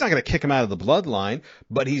mean, he's not going to kick him out of the bloodline,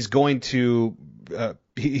 but he's going to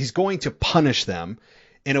punish them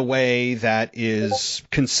in a way that is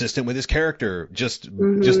consistent with his character. Just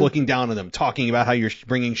looking down on them, talking about how you're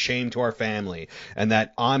bringing shame to our family, and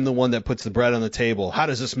that I'm the one that puts the bread on the table. How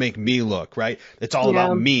does this make me look, right? It's all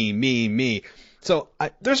about me. So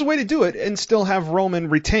there's a way to do it and still have Roman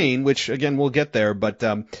retain, which, again, we'll get there. But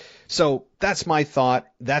so that's my thought.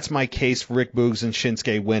 That's my case for Rick Boogs and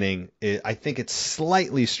Shinsuke winning. I think it's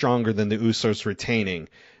slightly stronger than the Usos retaining,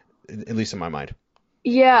 at least in my mind.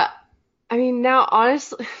 Yeah. I mean, now,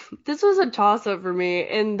 honestly, this was a toss-up for me.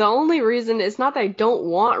 And the only reason, it's not that I don't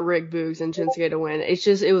want Rick Boogs and Shinsuke to win. It's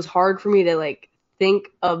just, it was hard for me to, think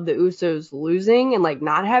of the Usos losing and,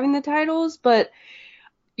 not having the titles. But,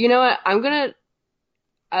 you know what? I'm going to,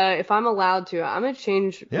 if I'm allowed to, I'm going to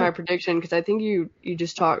change my prediction, because I think you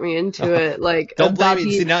just talked me into it. Don't blame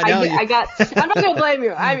me. See, I'm not going to blame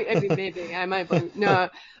you. I mean, maybe I might blame you. No,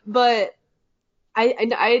 but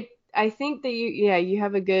I I think that you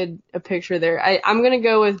have a picture there. I'm gonna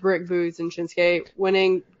go with Brick Boots and Shinsuke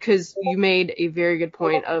winning because you made a very good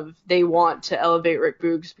point of they want to elevate Rick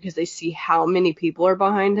Boogs because they see how many people are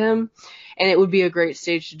behind him, and it would be a great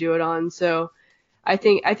stage to do it on. So I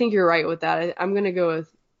think you're right with that. I'm gonna go with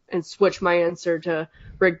and switch my answer to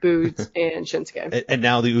Rick Boots and Shinsuke. And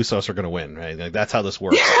now the Usos are going to win, right? Like, that's how this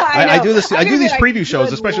works. I do this. I do these preview shows,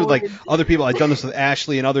 good especially Lord. with like other people. I've done this with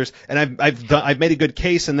Ashley and others, and I've made a good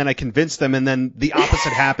case, and then I convince them, and then the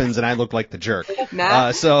opposite happens, and I look like the jerk.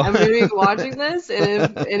 Matt, so I'm gonna be watching this,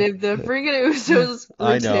 and if the freaking Usos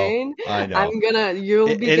retain, I know. You'll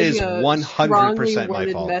be It getting is a 100% my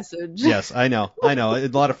worded fault. message. Yes, I know. A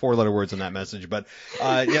lot of 4-letter words in that message, but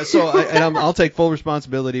yeah. So I'll take full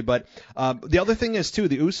responsibility. But the other thing is too,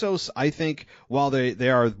 the Usos, I think, while they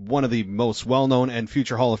are one of the most well-known and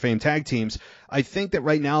future Hall of Fame tag teams, I think that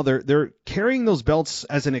right now they're carrying those belts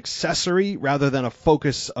as an accessory rather than a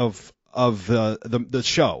focus of the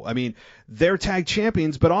show. I mean, they're tag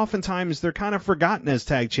champions, but oftentimes they're kind of forgotten as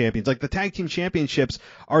tag champions. Like the tag team championships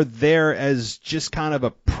are there as just kind of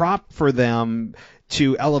a prop for them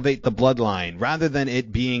to elevate the bloodline rather than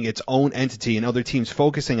it being its own entity and other teams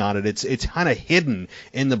focusing on it. It's kind of hidden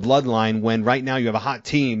in the bloodline when right now you have a hot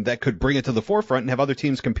team that could bring it to the forefront and have other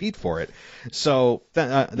teams compete for it. So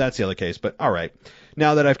that's the other case. But all right.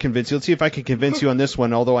 Now that I've convinced you, let's see if I can convince you on this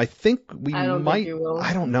one, although I think I don't think you will.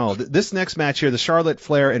 I don't know. This next match here, the Charlotte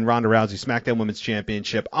Flair and Ronda Rousey SmackDown Women's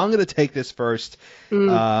Championship, I'm going to take this first.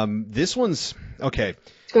 This one's, okay.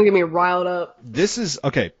 It's going to get me riled up. This is,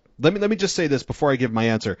 okay. Let me just say this before I give my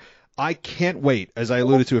answer. I can't wait, as I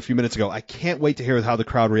alluded to a few minutes ago, I can't wait to hear how the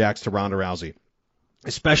crowd reacts to Ronda Rousey.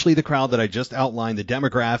 Especially the crowd that I just outlined, the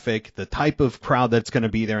demographic, the type of crowd that's going to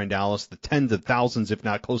be there in Dallas, the tens of thousands, if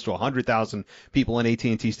not close to 100,000 people in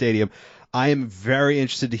AT&T Stadium. I am very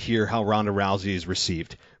interested to hear how Ronda Rousey is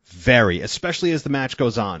received. Especially as the match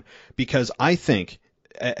goes on. Because I think,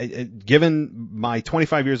 given my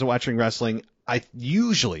 25 years of watching wrestling, I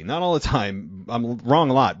usually, not all the time, I'm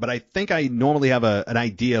wrong a lot, but I think I normally have an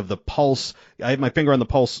idea of the pulse. I have my finger on the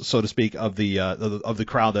pulse, so to speak, of the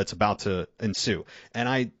crowd that's about to ensue. And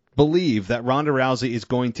I believe that Ronda Rousey is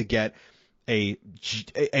going to get a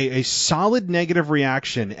solid negative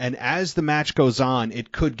reaction, and as the match goes on,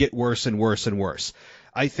 it could get worse and worse and worse.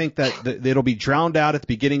 I think that it'll be drowned out at the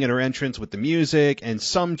beginning of her entrance with the music and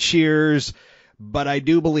some cheers. But I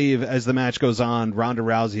do believe as the match goes on, Ronda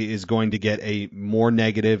Rousey is going to get a more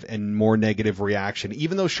negative reaction.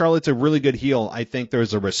 Even though Charlotte's a really good heel, I think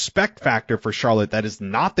there's a respect factor for Charlotte that is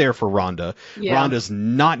not there for Ronda. Yeah. Ronda's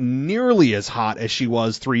not nearly as hot as she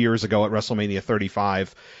was 3 years ago at WrestleMania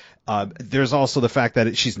 35. There's also the fact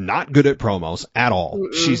that she's not good at promos at all.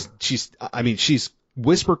 Mm-mm. She's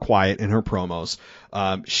whisper quiet in her promos.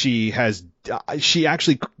 She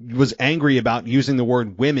actually was angry about using the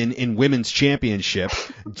word women in women's championship,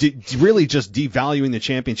 really just devaluing the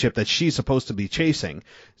championship that she's supposed to be chasing.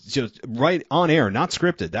 Just right on air, not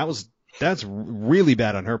scripted. That's really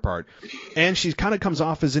bad on her part. And she kind of comes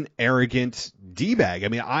off as an arrogant D-bag. I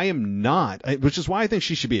mean, I am not, which is why I think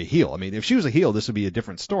she should be a heel. I mean, if she was a heel, this would be a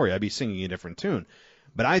different story. I'd be singing a different tune.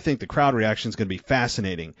 But I think the crowd reaction is going to be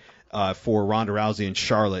fascinating for Ronda Rousey and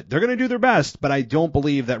Charlotte. They're going to do their best, but I don't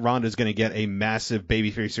believe that Ronda is going to get a massive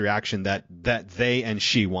babyface reaction that they and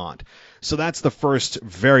she want. So that's the first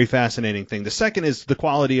very fascinating thing. The second is the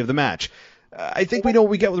quality of the match. I think we know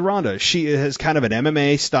what we get with Ronda. She has kind of an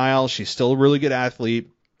MMA style. She's still a really good athlete,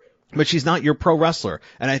 but she's not your pro wrestler.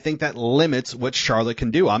 And I think that limits what Charlotte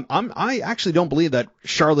can do. I actually don't believe that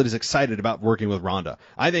Charlotte is excited about working with Ronda.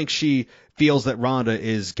 I think she feels that Ronda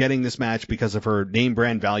is getting this match because of her name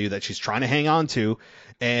brand value that she's trying to hang on to,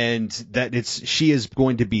 and that she is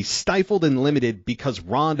going to be stifled and limited because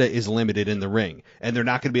Ronda is limited in the ring, and they're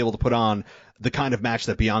not going to be able to put on the kind of match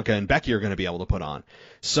that Bianca and Becky are going to be able to put on.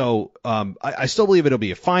 So I still believe it'll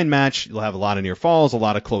be a fine match. You'll have a lot of near falls, a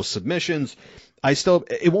lot of close submissions.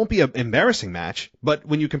 It won't be an embarrassing match, but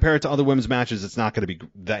when you compare it to other women's matches, it's not going to be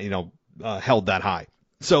that, held that high.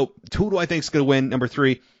 So who do I think is going to win? Number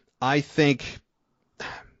 3, I think,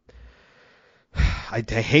 I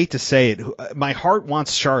hate to say it, my heart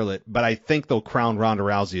wants Charlotte, but I think they'll crown Ronda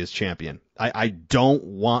Rousey as champion. I don't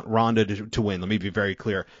want Ronda to win. Let me be very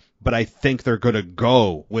clear, but I think they're going to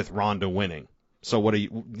go with Ronda winning. So what do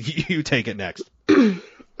you take it next?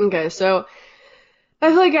 Okay, so I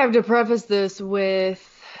feel like I have to preface this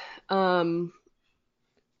with, so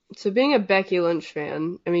being a Becky Lynch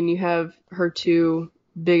fan, I mean, you have her 2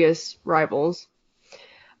 biggest rivals.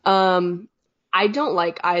 I don't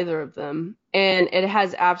like either of them, and it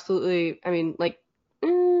has absolutely, I mean, like,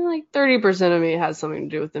 like 30% of me has something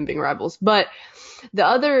to do with them being rivals. But the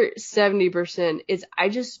other 70% is I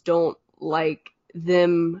just don't like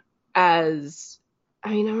them as, I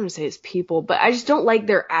mean, I don't want to say as people, but I just don't like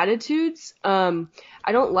their attitudes.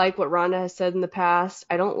 I don't like what Ronda has said in the past.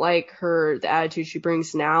 I don't like the attitude she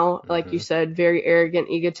brings now. Like you said, very arrogant,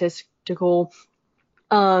 egotistical.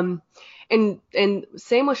 And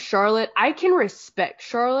same with Charlotte. I can respect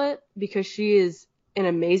Charlotte because she is an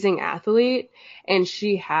amazing athlete and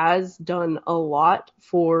she has done a lot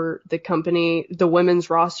for the company, the women's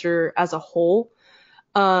roster as a whole.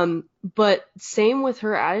 But same with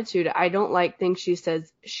her attitude. I don't like things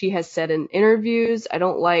she has said in interviews. I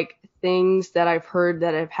don't like things that I've heard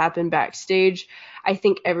that have happened backstage. I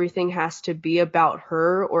think everything has to be about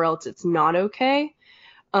her or else it's not okay.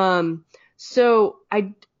 So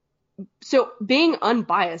being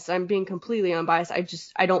unbiased, I'm being completely unbiased.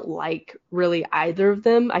 I don't like really either of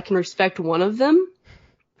them. I can respect one of them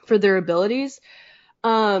for their abilities.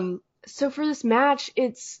 So for this match,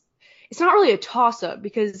 it's not really a toss-up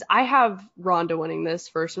because I have Ronda winning this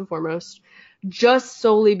first and foremost, just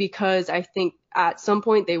solely because I think at some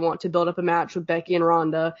point they want to build up a match with Becky and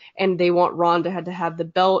Ronda, and they want Ronda to have the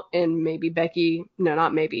belt, and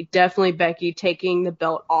definitely Becky taking the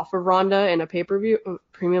belt off of Ronda in a pay-per-view,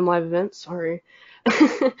 premium live event, sorry.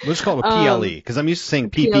 Let's call it a PLE, because I'm used to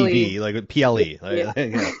saying PPV, PLE. like PLE. Yeah.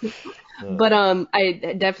 Yeah. But I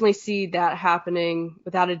definitely see that happening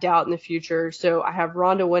without a doubt in the future. So I have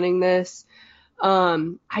Ronda winning this.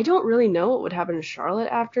 I don't really know what would happen to Charlotte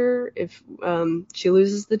after if she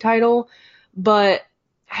loses the title, but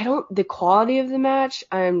the quality of the match,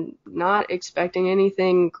 I'm not expecting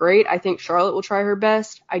anything great. I think Charlotte will try her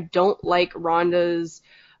best. I don't like Ronda's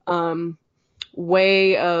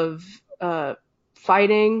way of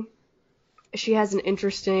fighting. She has an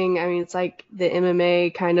interesting, it's like the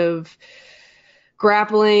MMA kind of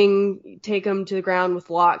grappling, take them to the ground with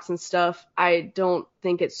locks and stuff. I don't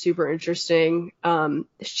think it's super interesting.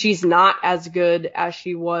 She's not as good as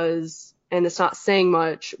she was, and it's not saying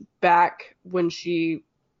much, back when she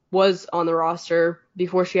was on the roster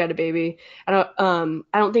before she had a baby. I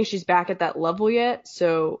don't think she's back at that level yet.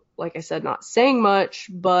 So like I said, not saying much,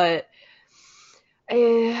 but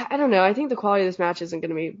I don't know. I think the quality of this match isn't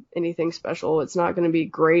going to be anything special. It's not going to be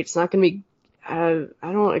great. It's not going to be, I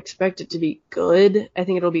don't expect it to be good. I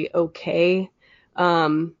think it'll be okay.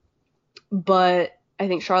 But I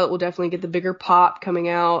think Charlotte will definitely get the bigger pop coming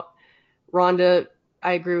out. Ronda,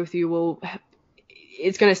 I agree with you,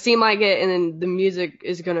 it's going to seem like it, and then the music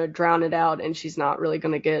is going to drown it out, and she's not really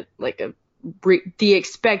going to get like the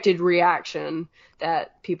expected reaction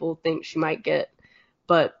that people think she might get.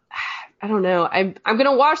 But I don't know. I'm going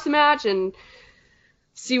to watch the match and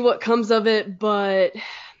see what comes of it, but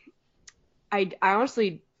I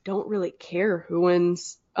honestly don't really care who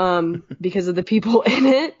wins because of the people in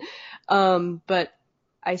it. But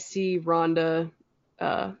I see Ronda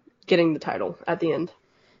getting the title at the end.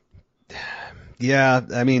 Yeah,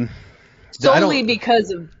 solely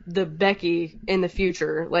because of the Becky in the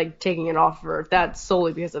future, like taking it off of her. That's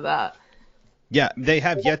solely because of that. Yeah, they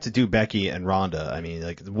have yet to do Becky and Ronda.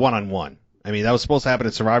 Like one-on-one. That was supposed to happen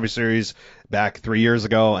at Survivor Series back 3 years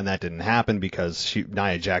ago, and that didn't happen because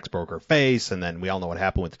Nia Jax broke her face, and then we all know what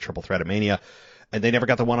happened with the Triple Threat at Mania, and they never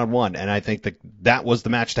got the one-on-one, and I think that was the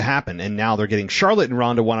match to happen, and now they're getting Charlotte and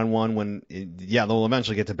Ronda one-on-one when, they'll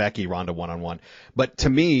eventually get to Becky, Ronda one-on-one. But to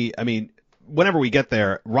me, whenever we get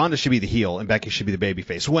there, Ronda should be the heel, and Becky should be the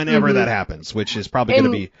babyface, whenever that happens, which is probably going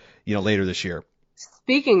to be, later this year.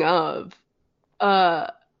 Speaking of,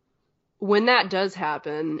 when that does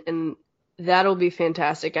happen, and that'll be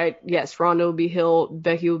fantastic. Yes, Ronda will be heel,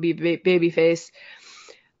 Becky will be babyface.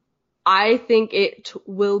 I think it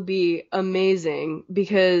will be amazing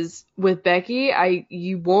because with Becky,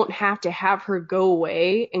 you won't have to have her go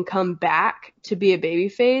away and come back to be a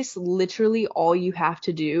babyface. Literally, all you have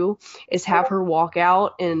to do is have her walk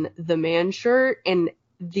out in the man shirt, and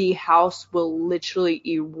the house will literally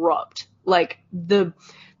erupt. Like the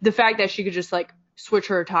fact that she could just like switch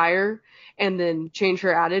her attire and then change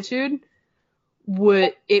her attitude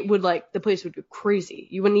would the place would go crazy.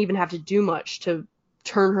 You wouldn't even have to do much to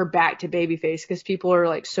turn her back to babyface because people are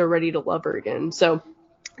like so ready to love her again. So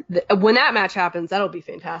when that match happens, that'll be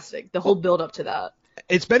fantastic. The whole build up to that.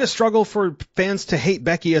 It's been a struggle for fans to hate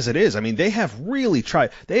Becky as it is. They have really tried.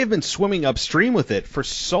 They have been swimming upstream with it for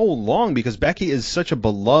so long because Becky is such a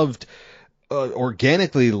beloved,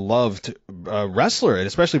 organically loved wrestler, and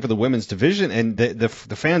especially for the women's division. And the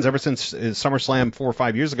fans, ever since SummerSlam 4 or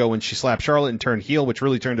 5 years ago when she slapped Charlotte and turned heel, which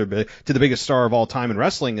really turned her to the biggest star of all time in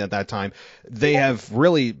wrestling at that time, they have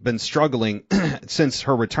really been struggling since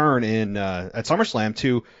her return at SummerSlam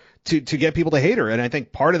to to get people to hate her. And I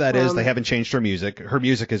think part of that is they haven't changed her music. Her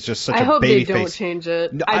music is just such a baby face. I hope they don't change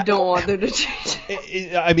it. No, I don't want them to change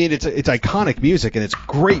it. I mean, it's iconic music and it's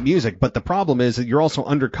great music, but the problem is that you're also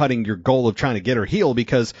undercutting your goal of trying to get her heel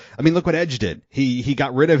because, I mean, look what Edge did. He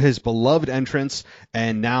got rid of his beloved entrance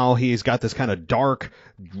and now he's got this kind of dark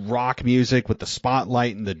rock music with the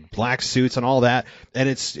spotlight and the black suits and all that, and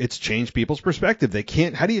it's changed people's perspective. They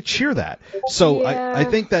can't. How do you cheer that? So yeah. I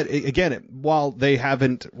think that again, while they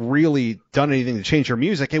haven't really done anything to change her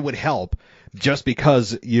music, it would help just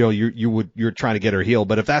because you're trying to get her heel.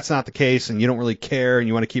 But if that's not the case and you don't really care and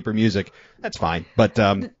you want to keep her music, that's fine. But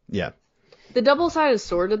yeah. The double-sided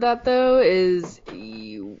sword of that, though, is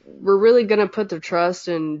we're really going to put the trust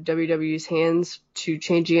in WWE's hands to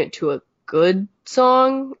changing it to a good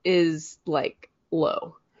song is, like,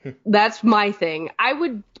 low. That's my thing. I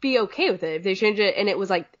would be okay with it if they change it and it was,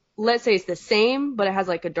 like, let's say it's the same, but it has,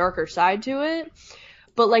 like, a darker side to it.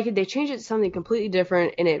 But, like, if they change it to something completely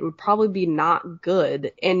different and it would probably be not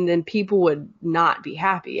good, and then people would not be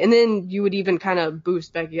happy. And then you would even kind of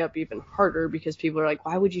boost Becky up even harder because people are like,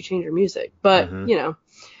 why would you change your music? But,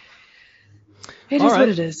 it is what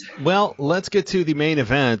it is. Well, let's get to the main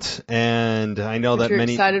event, and I know that you're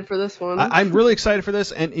excited for this one. I'm really excited for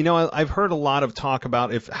this, and I've heard a lot of talk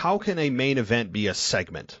about how can a main event be a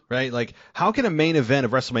segment, right? Like, how can a main event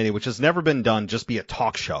of WrestleMania, which has never been done, just be a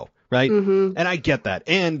talk show, right? Mm-hmm. And I get that,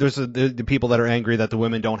 and there's the people that are angry that the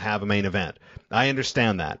women don't have a main event. I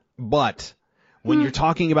understand that, but when you're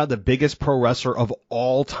talking about the biggest pro wrestler of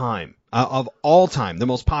all time, the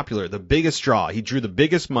most popular, the biggest draw, he drew the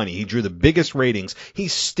biggest money, he drew the biggest ratings,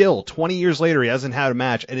 he's still, 20 years later, he hasn't had a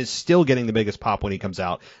match and is still getting the biggest pop when he comes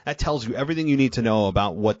out. That tells you everything you need to know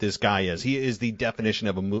about what this guy is. He is the definition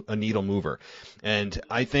of a needle mover. And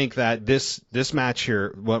I think that this match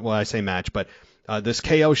here, well, I say match, but this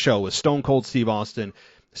KO show with Stone Cold Steve Austin,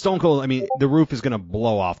 Stone Cold, I mean, the roof is going to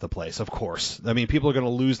blow off the place, of course. I mean, people are going to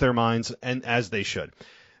lose their minds, and as they should.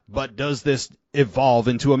 But does this evolve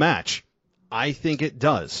into a match? I think it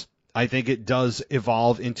does. I think it does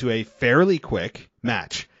evolve into a fairly quick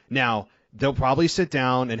match. Now, they'll probably sit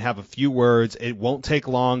down and have a few words. It won't take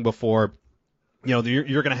long before, you're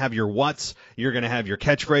going to have your whats, you're going to have your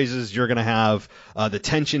catchphrases, you're going to have the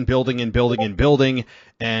tension building and building and building,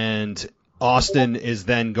 and Austin is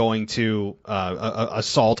then going to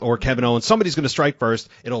assault, or Kevin Owens. Somebody's going to strike first.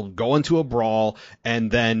 It'll go into a brawl, and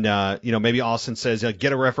then maybe Austin says,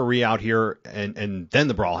 "Get a referee out here," and then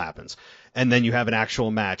the brawl happens, and then you have an actual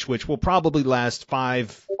match, which will probably last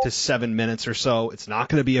 5 to 7 minutes or so. It's not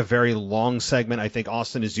going to be a very long segment. I think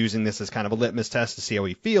Austin is using this as kind of a litmus test to see how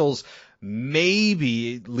he feels.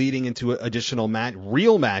 Maybe leading into additional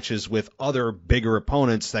real matches with other bigger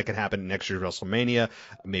opponents that could happen next year's WrestleMania,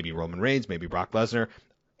 maybe Roman Reigns, maybe Brock Lesnar,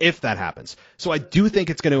 if that happens. So I do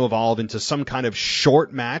think it's going to evolve into some kind of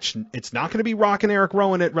short match. It's not going to be Rock and Eric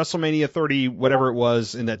Rowan at WrestleMania 30, whatever it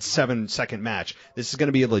was, in that 7-second match. This is going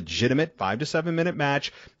to be a legitimate 5 to 7 minute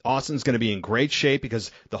match. Austin's going to be in great shape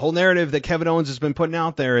because the whole narrative that Kevin Owens has been putting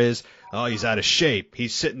out there is, oh, he's out of shape.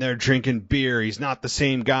 He's sitting there drinking beer. He's not the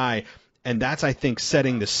same guy. And that's, I think,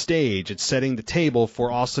 setting the stage. It's setting the table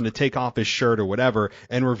for Austin to take off his shirt or whatever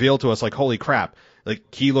and reveal to us, like, holy crap,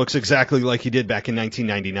 like, he looks exactly like he did back in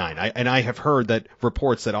 1999. And I have heard that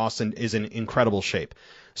reports that Austin is in incredible shape.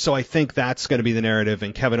 So I think that's going to be the narrative,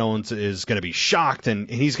 and Kevin Owens is going to be shocked, and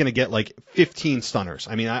he's going to get like 15 stunners.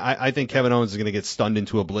 I mean, I think Kevin Owens is going to get stunned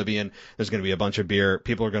into oblivion. There's going to be a bunch of beer.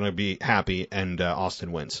 People are going to be happy, and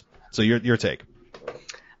Austin wins. So your take.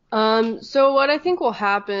 So what I think will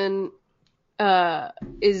happen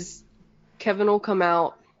is Kevin will come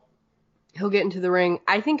out, he'll get into the ring.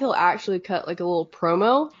 I think he'll actually cut like a little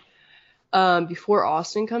promo before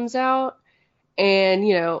Austin comes out. And,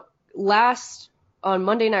 last on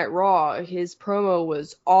Monday Night Raw, his promo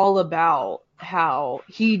was all about how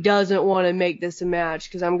he doesn't want to make this a match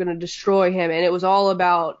because I'm going to destroy him. And it was all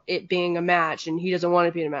about it being a match, and he doesn't want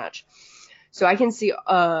it to be a match. So I can see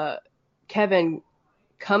Kevin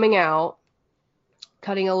coming out,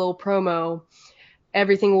 cutting a little promo.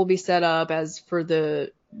 Everything will be set up as for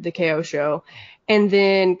the KO show, and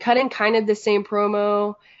then cutting kind of the same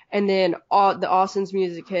promo, and then the Austin's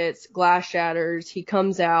music hits, glass shatters, he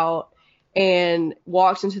comes out and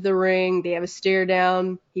walks into the ring. They have a stare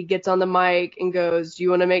down. He gets on the mic and goes, "Do you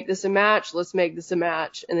want to make this a match? Let's make this a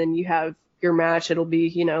match." And then you have your match. It'll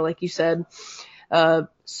be, like you said,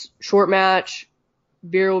 short match,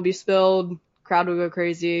 beer will be spilled, crowd will go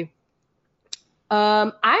crazy.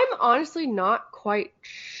 I'm honestly not quite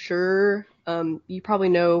sure. You probably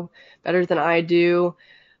know better than I do,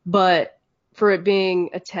 but for it being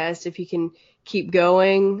a test, if he can keep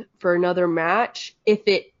going for another match, if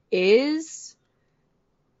it is,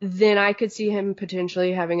 then I could see him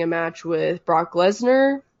potentially having a match with Brock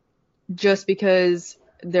Lesnar, just because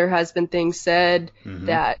there has been things said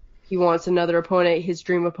that he wants another opponent. His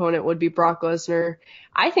dream opponent would be Brock Lesnar.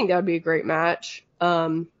 I think that would be a great match.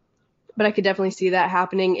 But I could definitely see that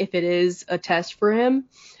happening if it is a test for him.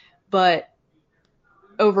 But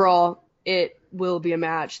overall, it will be a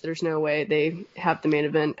match. There's no way they have the main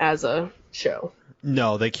event as a show.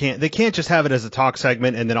 No, they can't. They can't just have it as a talk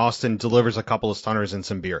segment and then Austin delivers a couple of stunners and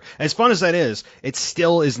some beer. As fun as that is, it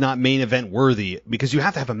still is not main event worthy because you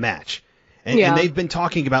have to have a match. And they've been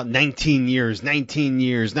talking about 19 years.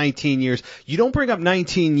 You don't bring up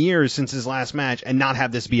 19 years since his last match and not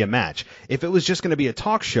have this be a match. If it was just going to be a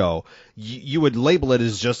talk show, you would label it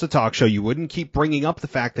as just a talk show. You wouldn't keep bringing up the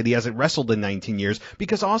fact that he hasn't wrestled in 19 years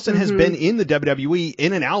because Austin has been in the WWE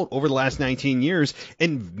in and out over the last 19 years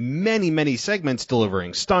in many, many segments,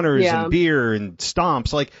 delivering stunners and beer and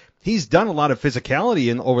stomps. Like, he's done a lot of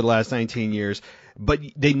physicality over the last 19 years. But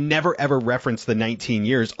they never, ever reference the 19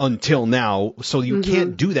 years until now, so you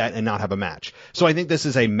can't do that and not have a match. So I think this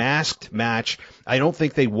is a masked match. I don't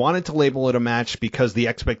think they wanted to label it a match because the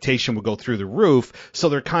expectation would go through the roof, so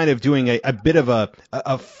they're kind of doing a bit of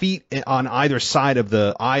a feat on either side of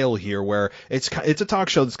the aisle here, where it's a talk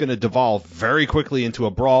show that's going to devolve very quickly into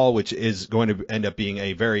a brawl, which is going to end up being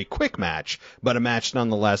a very quick match, but a match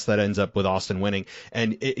nonetheless that ends up with Austin winning.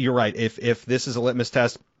 And you're right, if this is a litmus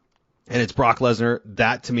test, and it's Brock Lesnar,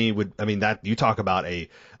 that to me would, I mean, that you talk about a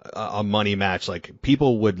money match, like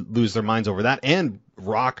people would lose their minds over that. And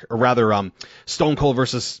Stone Cold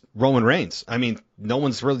versus Roman Reigns. I mean, no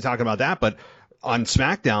one's really talking about that, but on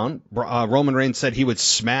SmackDown, Roman Reigns said he would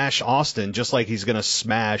smash Austin just like he's going to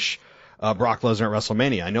smash Brock Lesnar at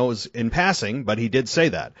WrestleMania. I know it was in passing, but he did say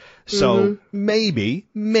that. So maybe,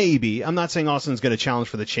 I'm not saying Austin's going to challenge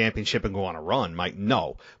for the championship and go on a run, Mike,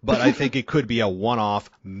 no. But I think it could be a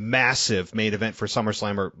one-off massive main event for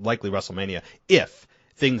SummerSlam or likely WrestleMania if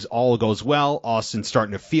things all goes well. Austin's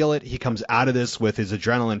starting to feel it. He comes out of this with his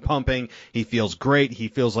adrenaline pumping. He feels great. He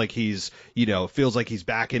feels like he's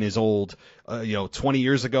back in his old, 20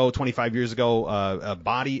 years ago, 25 years ago,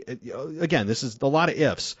 body. Again, this is a lot of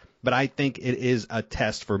ifs. But I think it is a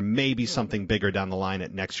test for maybe something bigger down the line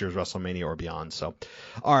at next year's WrestleMania or beyond. So,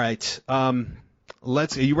 all right. Are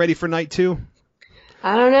you ready for night 2?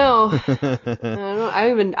 I don't know.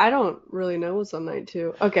 I don't really know what's on night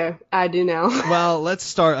 2. Okay, I do now. Well, let's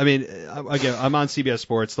start. I mean, again, I'm on CBS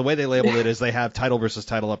Sports. The way they labeled it is they have title versus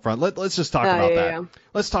title up front. Let's just talk about that. Yeah.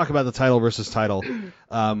 Let's talk about the title versus title.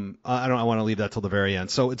 I want to leave that till the very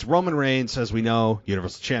end. So it's Roman Reigns, as we know,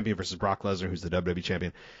 Universal Champion versus Brock Lesnar, who's the WWE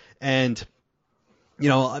Champion. And,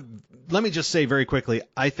 let me just say very quickly,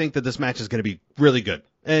 I think that this match is going to be really good.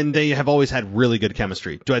 And they have always had really good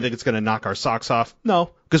chemistry. Do I think it's going to knock our socks off?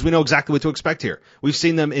 No, because we know exactly what to expect here. We've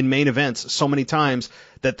seen them in main events so many times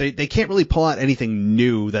that they can't really pull out anything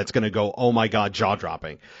new that's going to go, oh my God,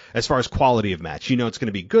 jaw-dropping. As far as quality of match, it's going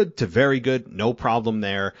to be good to very good, no problem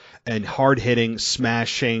there. And hard-hitting,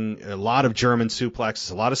 smashing, a lot of German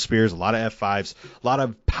suplexes, a lot of spears, a lot of F5s, a lot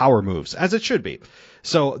of power moves, as it should be.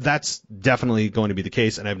 So that's definitely going to be the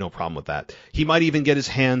case, and I have no problem with that. He might even get his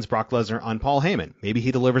hands, Brock Lesnar, on Paul Heyman. Maybe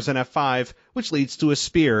he delivers an F5, which leads to a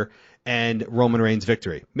spear and Roman Reigns'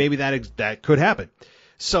 victory. Maybe that could happen.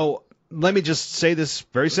 So let me just say this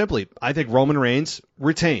very simply. I think Roman Reigns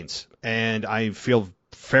retains, and I feel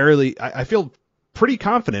pretty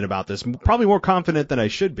confident about this. Probably more confident than I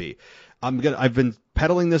should be. I've been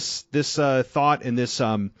peddling this thought and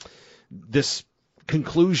this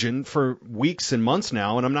conclusion for weeks and months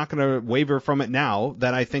now, and I'm not going to waver from it now,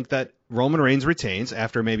 that I think that Roman Reigns retains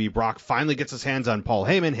after maybe Brock finally gets his hands on Paul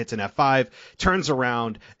Heyman, hits an F5, turns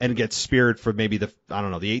around and gets speared for maybe the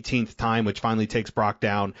 18th time, which finally takes Brock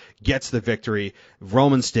down, gets the victory.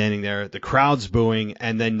 Roman's standing there, the crowd's booing,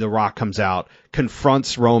 and then The Rock comes out,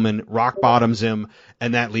 confronts Roman, rock bottoms him,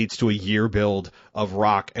 and that leads to a year build of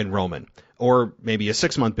Rock and Roman. Or maybe a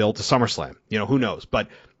 6-month build to SummerSlam. Who knows? But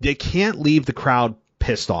they can't leave the crowd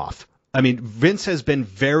pissed off. I mean, Vince has been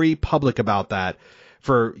very public about that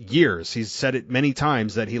for years. He's said it many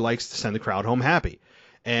times that he likes to send the crowd home happy.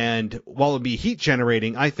 And while it would be heat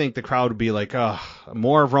generating, I think the crowd would be like,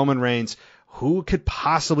 more of Roman Reigns. Who could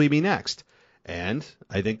possibly be next? And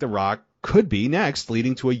I think The Rock could be next,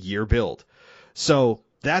 leading to a year build. So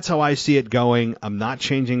that's how I see it going. I'm not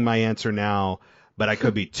changing my answer now, but I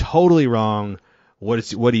could be totally wrong. What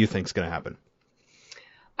do you think is going to happen?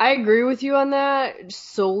 I agree with you on that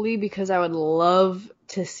solely because I would love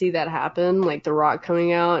to see that happen, like The Rock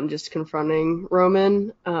coming out and just confronting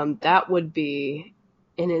Roman. That would be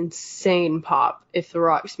an insane pop if The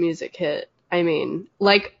Rock's music hit. I mean,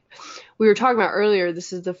 like we were talking about earlier,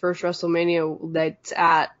 this is the first WrestleMania that's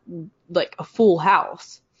at like a full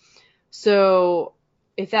house. So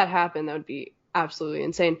if that happened, that would be absolutely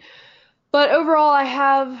insane. But overall, I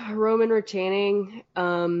have Roman retaining.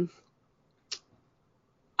 I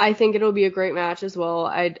think it'll be a great match as well.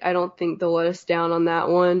 I don't think they'll let us down on that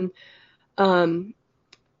one.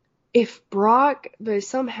 If but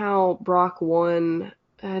somehow Brock won,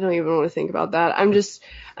 I don't even want to think about that.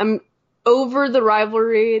 I'm over the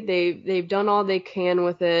rivalry. They've done all they can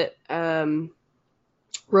with it. Roman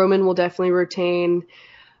will definitely retain.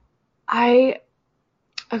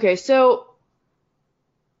 Okay, so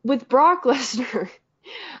with Brock Lesnar,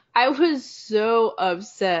 I was so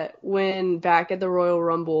upset when back at the Royal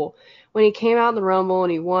Rumble, when he came out in the Rumble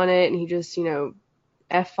and he won it and he just,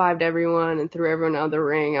 F5'd everyone and threw everyone out of the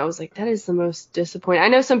ring. I was like, that is the most disappointing. I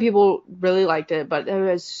know some people really liked it, but it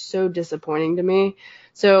was so disappointing to me.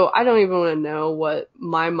 So I don't even want to know what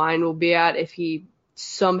my mind will be at if he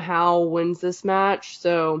somehow wins this match.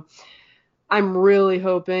 So I'm really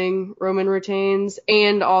hoping Roman retains,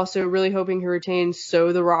 and also really hoping he retains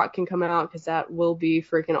so The Rock can come out, because that will be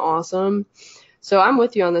freaking awesome. So I'm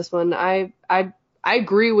with you on this one. I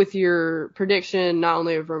agree with your prediction, not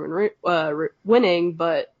only of Roman winning,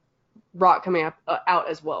 but Rock coming out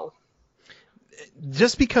as well.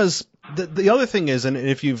 Just because the other thing is, and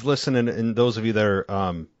if you've listened, and those of you that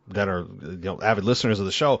are avid listeners of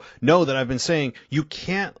the show know that I've been saying you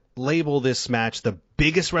can't label this match the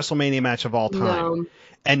biggest WrestleMania match of all time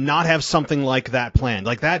and not have something like that planned.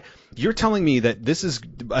 Like that, you're telling me that this is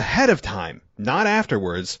ahead of time, not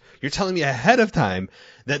afterwards. You're telling me ahead of time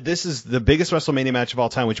that this is the biggest WrestleMania match of all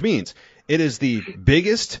time, which means it is the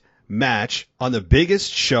biggest match on the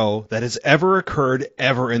biggest show that has ever occurred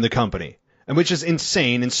ever in the company. And which is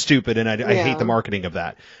insane and stupid, and I hate the marketing of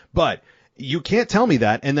that. But you can't tell me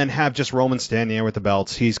that and then have just Roman standing there with the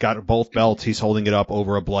belts. He's got both belts. He's holding it up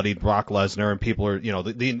over a bloodied Brock Lesnar, and people are,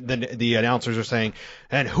 the announcers are saying,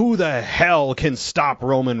 and who the hell can stop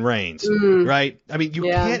Roman Reigns, right? I mean, you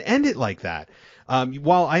can't end it like that.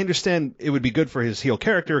 While I understand it would be good for his heel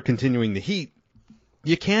character continuing the heat,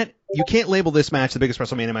 you can't label this match the biggest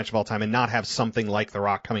WrestleMania match of all time and not have something like The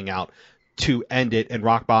Rock coming out to end it and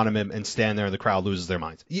rock bottom him and stand there and the crowd loses their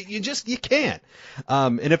minds. You can't.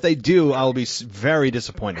 And if they do, I'll be very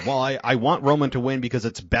disappointed. While I want Roman to win because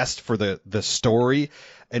it's best for the story,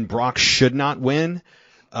 and Brock should not win,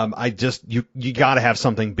 you got to have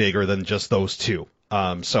something bigger than just those two.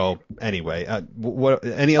 So anyway,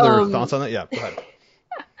 any other thoughts on that? Yeah, go ahead.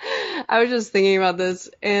 I was just thinking about this,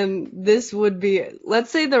 and this would be, let's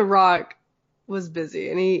say The Rock was busy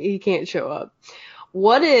and he can't show up.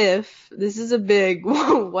 What if, this is a big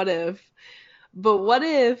what if, but what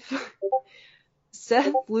if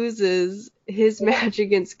Seth loses his match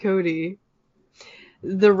against Cody?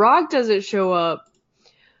 The Rock doesn't show up,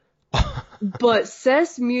 but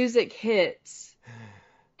Seth's music hits,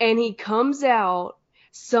 and he comes out,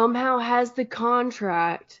 somehow has the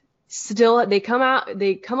contract. Still, they come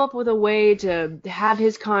up with a way to have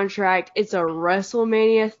his contract. It's a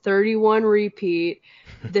WrestleMania 31 repeat,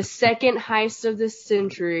 the second heist of the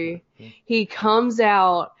century. He comes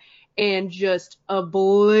out and just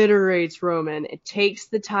obliterates Roman. It takes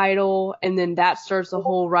the title, and then that starts the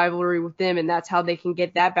whole rivalry with them, and that's how they can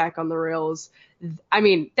get that back on the rails. I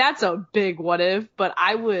mean, that's a big what if, but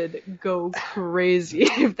I would go crazy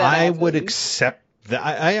if that happened. would accept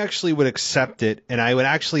I actually would accept it, and I would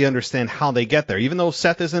actually understand how they get there. Even though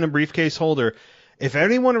Seth isn't a briefcase holder, if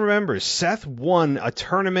anyone remembers, Seth won a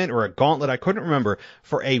tournament or a gauntlet, I couldn't remember,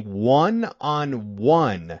 for a one-on-one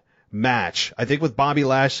match, I think with Bobby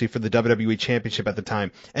Lashley for the WWE Championship at the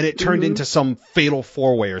time, and it turned into some fatal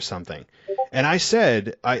four-way or something. And I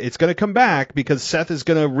said, it's going to come back because Seth is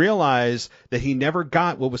going to realize that he never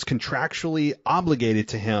got what was contractually obligated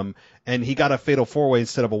to him, and he got a fatal four-way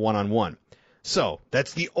instead of a one-on-one. So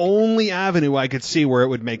that's the only avenue I could see where it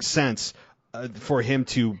would make sense for him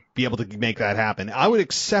to be able to make that happen. I would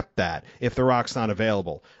accept that if The Rock's not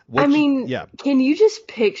available. Can you just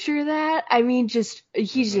picture that? I mean,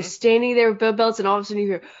 he's just standing there with belts, and all of a sudden you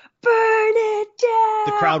hear, "Burn it down!"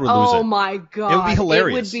 The crowd would lose it. Oh my god, it would be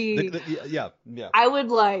hilarious. It would be. Yeah. I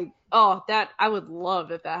would I would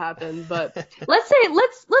love if that happened. But let's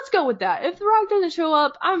go with that. If The Rock doesn't show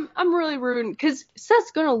up, I'm really rooting, because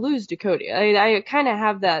Seth's gonna lose to Cody. I kind of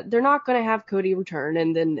have that. They're not gonna have Cody return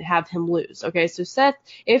and then have him lose. Okay, so Seth,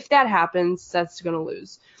 if that happens, Seth's gonna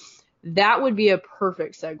lose. That would be a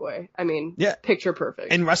perfect segue. I mean, picture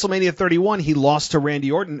perfect. In WrestleMania 31, he lost to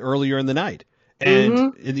Randy Orton earlier in the night.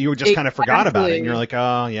 And you just kind of forgot about it, and you're like,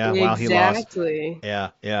 oh yeah, wow, he lost. Exactly.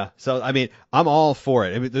 Yeah. So I mean, I'm all for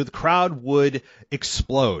it. I mean, the crowd would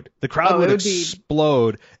explode. The crowd would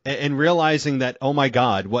explode, and realizing that, oh my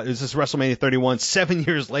God, what is this, WrestleMania 31? 7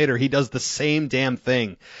 years later, he does the same damn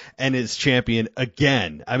thing and is champion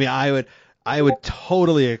again. I mean, I would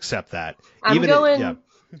totally accept that.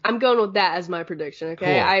 I'm going with that as my prediction. Okay,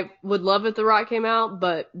 Cool. I would love if The Rock came out,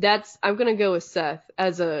 but I'm gonna go with Seth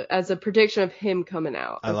as a prediction of him coming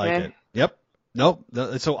out. Okay? I like it. Yep. Nope.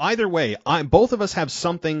 So either way, both of us have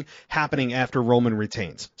something happening after Roman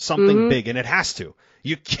retains, something big, and it has to.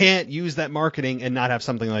 You can't use that marketing and not have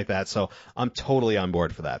something like that. So I'm totally on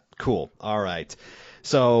board for that. Cool. All right.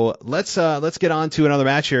 So let's get on to another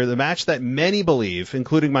match here. The match that many believe,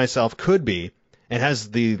 including myself, could be and has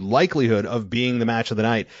the likelihood of being the match of the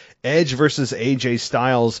night. Edge versus AJ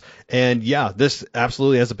Styles. And yeah, this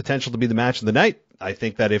absolutely has the potential to be the match of the night. I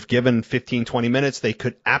think that if given 15, 20 minutes, they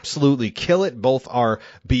could absolutely kill it. Both are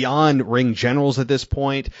beyond ring generals at this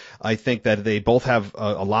point. I think that they both have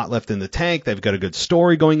a lot left in the tank. They've got a good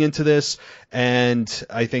story going into this. And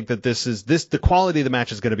I think that the quality of the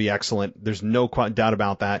match is going to be excellent. There's no doubt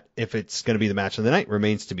about that. If it's going to be the match of the night,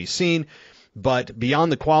 remains to be seen. But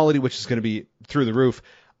beyond the quality, which is going to be through the roof,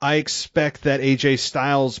 I expect that AJ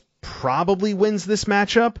Styles probably wins this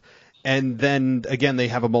matchup. And then, again, they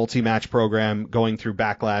have a multi-match program going through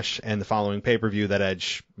Backlash and the following pay-per-view that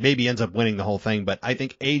Edge maybe ends up winning the whole thing. But I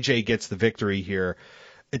think AJ gets the victory here.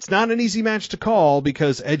 It's not an easy match to call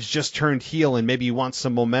because Edge just turned heel and maybe you want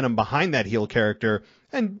some momentum behind that heel character.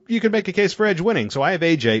 And you could make a case for Edge winning. So I have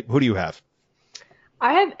AJ. Who do you have?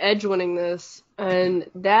 I have Edge winning this, and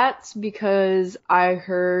that's because I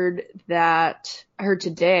heard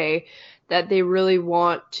today that they really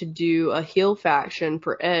want to do a heel faction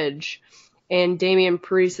for Edge, and Damian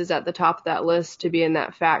Priest is at the top of that list to be in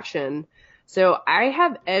that faction. So I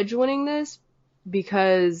have Edge winning this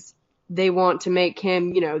because they want to make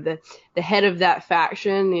him, the head of that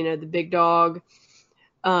faction, the big dog.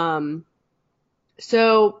 So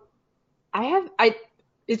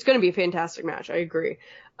it's going to be a fantastic match. I agree.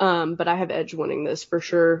 But I have Edge winning this for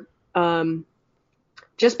sure.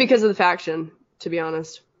 Just because of the faction, to be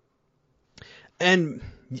honest. And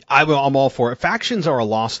I'm all for it. Factions are a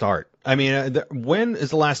lost art. I mean, when is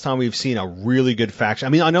the last time we've seen a really good faction? I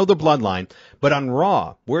mean, I know the Bloodline, but on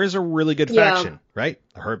Raw, where's a really good faction, right?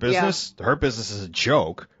 The Hurt Business. Yeah. The Hurt Business is a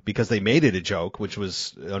joke because they made it a joke, which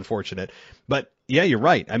was unfortunate. But yeah, you're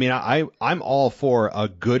right. I mean, I'm all for a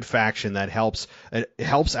good faction that helps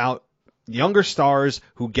out younger stars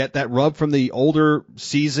who get that rub from the older,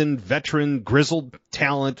 seasoned, veteran, grizzled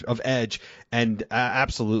talent of Edge, and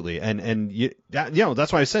absolutely, and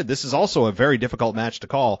that's why I said this is also a very difficult match to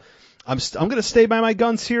call. I'm going to stay by my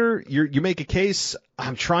guns here. You make a case.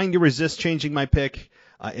 I'm trying to resist changing my pick.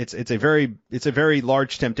 It's a very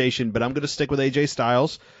large temptation, but I'm going to stick with AJ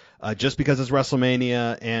Styles. Just because it's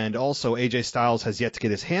WrestleMania, and also AJ Styles has yet to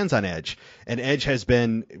get his hands on Edge, and Edge has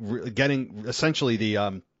been getting essentially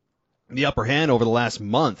the upper hand over the last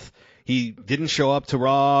month. He didn't show up to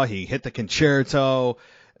Raw. He hit the concerto.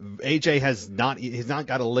 AJ he's not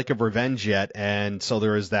got a lick of revenge yet, and so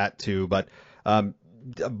there is that too. But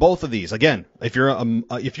both of these, again, if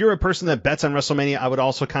you're a person that bets on WrestleMania, I would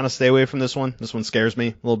also kind of stay away from this one. This one scares me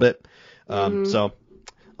a little bit. So,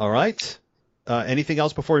 all right. Anything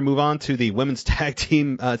else before we move on to the women's tag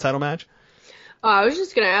team title match? I was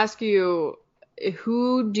just going to ask you,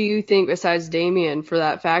 who do you think, besides Damian, for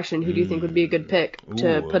that faction, who do you think would be a good pick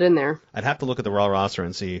to put in there? I'd have to look at the Raw roster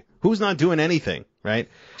and see who's not doing anything, right?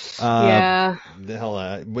 Yeah.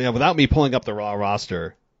 Without me pulling up the Raw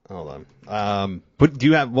roster, hold on. But do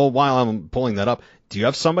you have, while I'm pulling that up, do you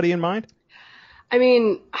have somebody in mind? I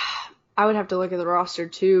mean, I would have to look at the roster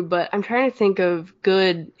too, but I'm trying to think of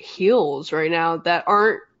good heels right now that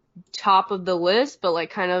aren't top of the list, but like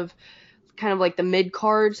kind of like the mid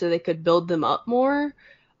card, so they could build them up more.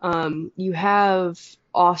 You have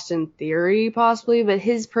Austin Theory possibly, but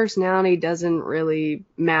his personality doesn't really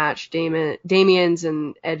match Damian's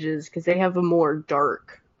and Edge's because they have a more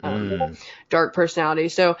dark personality.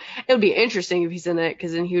 So it would be interesting if he's in it,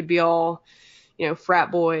 because then he would be all,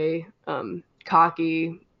 frat boy,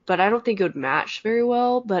 cocky. But I don't think it would match very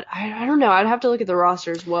well. But I don't know. I'd have to look at the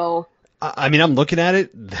roster as well. I mean, I'm looking at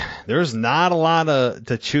it. There's not a lot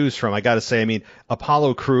to choose from, I got to say. I mean,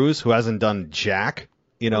 Apollo Crews, who hasn't done jack,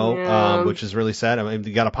 which is really sad. I mean,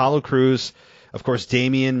 you got Apollo Crews, of course,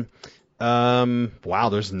 Damian. Wow,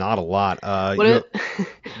 there's not a lot.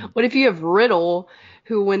 What if you have Riddle,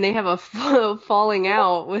 who, when they have a falling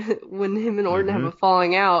out, when him and Orton have a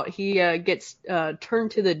falling out, he gets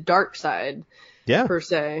turned to the dark side. Yeah. Per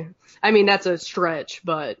se. I mean, that's a stretch,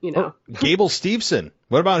 but Gable Steveson.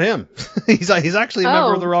 What about him? he's actually a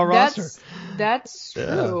member of the Raw roster. That's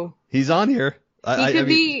true. He's on here.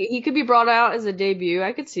 He could be brought out as a debut.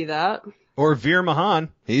 I could see that. Or Veer Mahan.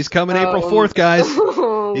 He's coming April 4th, guys.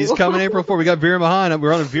 He's coming April 4th. We got Veer Mahan.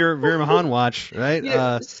 We're on a Veer Mahan watch, right?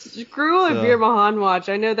 Yeah, screw a Veer Mahan watch.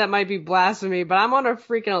 I know that might be blasphemy, but I'm on a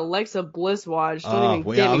freaking Alexa Bliss watch. Don't even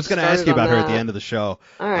get me I was going to ask you about her at the end of the show.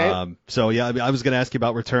 All right. I was going to ask you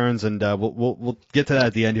about returns, and we'll get to that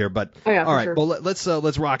at the end here. But all right, sure. Well,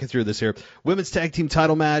 let's rock it through this here. Women's tag team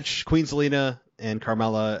title match: Queen Zelina and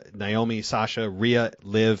Carmella, Naomi, Sasha, Rhea,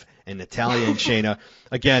 Liv, and Natalya and Shayna.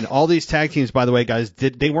 Again, all these tag teams, by the way, guys,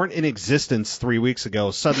 they weren't in existence 3 weeks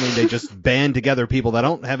ago. Suddenly they just band together people that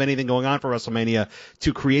don't have anything going on for WrestleMania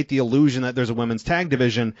to create the illusion that there's a women's tag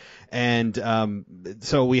division. And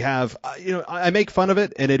so we have, I make fun of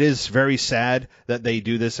it, and it is very sad that they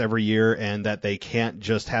do this every year and that they can't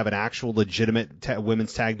just have an actual legitimate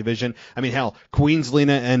women's tag division. I mean, hell, Queen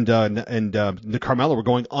Zelina and Carmella were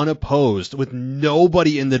going unopposed with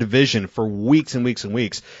nobody in the division for weeks and weeks and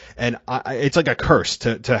weeks. And it's like a curse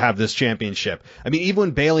to have this championship. I mean, even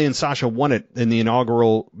when Bayley and Sasha won it in the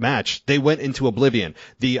inaugural match, they went into oblivion.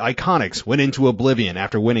 The Iconics went into oblivion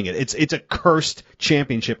after winning it. It's a cursed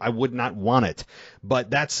championship. I would not want it.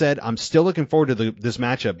 But that said, I'm still looking forward to this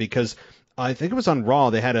matchup because I think it was on Raw.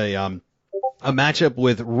 They had a matchup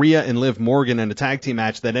with Rhea and Liv Morgan in a tag team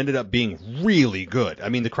match that ended up being really good. I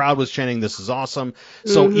mean, the crowd was chanting, "This is awesome."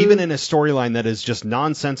 So even in a storyline that is just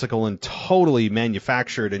nonsensical and totally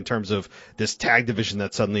manufactured in terms of this tag division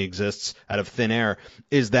that suddenly exists out of thin air,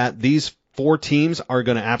 is that these 4 teams are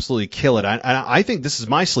going to absolutely kill it. I think this is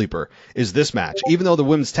my sleeper, is this match. Even though the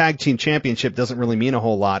women's tag team championship doesn't really mean a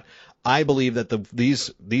whole lot, I believe that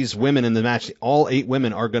these women in the match, all 8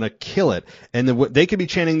 women, are going to kill it. And they could be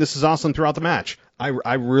chanting, "This is awesome," throughout the match.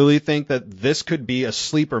 I really think that this could be a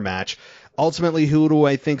sleeper match. Ultimately, who do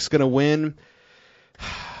I think is going to win?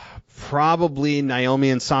 Probably Naomi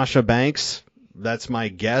and Sasha Banks. That's my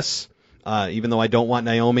guess. Even though I don't want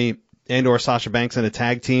Naomi and or Sasha Banks in a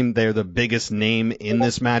tag team, they're the biggest name in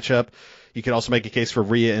this matchup. You could also make a case for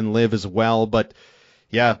Rhea and Liv as well, but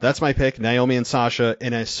yeah, that's my pick, Naomi and Sasha,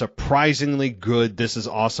 in a surprisingly good "this is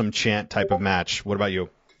awesome" chant type of match. What about you?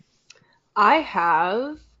 I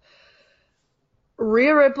have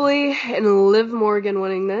Rhea Ripley and Liv Morgan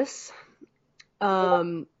winning this.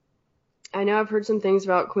 I know I've heard some things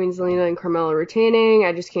about Queen Zelina and Carmella retaining.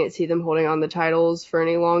 I just can't see them holding on the titles for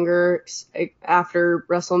any longer after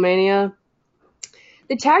WrestleMania.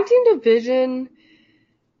 The tag team division,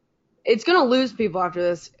 it's going to lose people after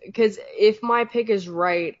this, because if my pick is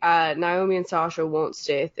right, Naomi and Sasha won't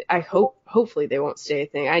stay. Hopefully they won't stay a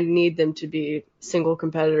thing. I need them to be single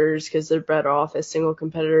competitors because they're better off as single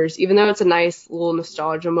competitors, even though it's a nice little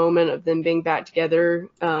nostalgia moment of them being back together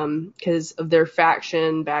because of their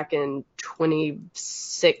faction back in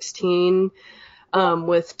 2016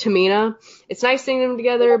 with Tamina. It's nice seeing them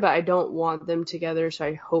together, but I don't want them together, so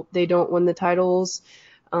I hope they don't win the titles.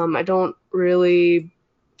 Natalia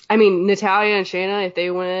and Shayna, if they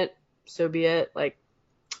win it, so be it. Like,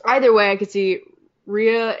 either way, I could see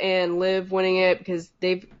Rhea and Liv winning it because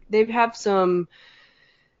they have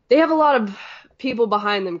a lot of people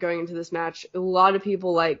behind them going into this match. A lot of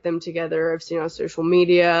people like them together. I've seen on social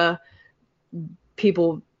media,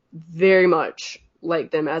 people very much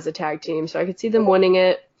like them as a tag team, so I could see them winning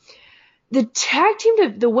it.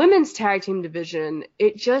 The women's tag team division,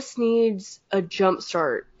 it just needs a jump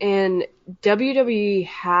start, and WWE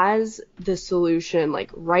has the solution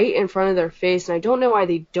like right in front of their face, and I don't know why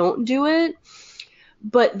they don't do it.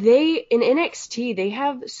 But in NXT, they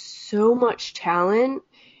have so much talent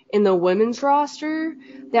in the women's roster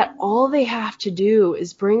that all they have to do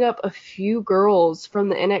is bring up a few girls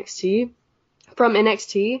from NXT,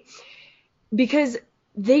 because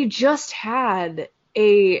they just had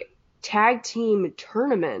a tag team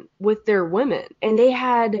tournament with their women, and they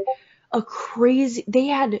had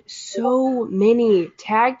so many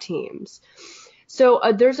tag teams. So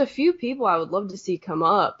there's a few people I would love to see come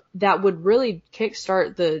up that would really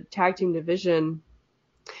kickstart the tag team division.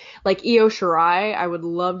 Like Io Shirai, I would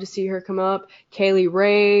love to see her come up. Kaylee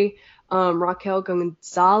Ray, Raquel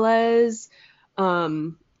Gonzalez,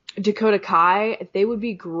 Dakota Kai, they would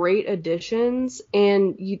be great additions.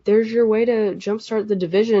 And there's your way to jumpstart the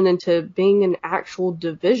division into being an actual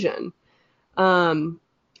division. And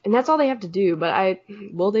that's all they have to do. But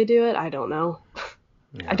will they do it? I don't know.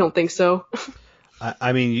 Yeah. I don't think so.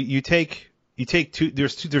 I mean, you take you take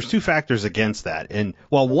there's two factors against that, and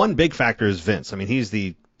well, one big factor is Vince. I mean, he's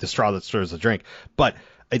the straw that stirs the drink, but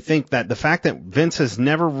I think that the fact that Vince has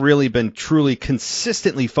never really been truly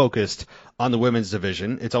consistently focused on the women's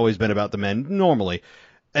division, it's always been about the men normally.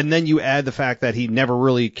 And then you add the fact that he never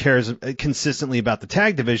really cares consistently about the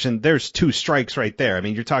tag division. There's two strikes right there. I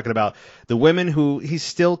mean, you're talking about the women who he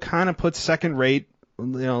still kind of puts second rate,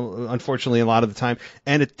 unfortunately a lot of the time,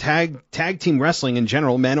 and a tag team wrestling in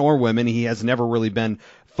general, men or women, he has never really been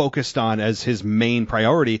focused on as his main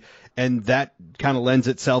priority. And that kind of lends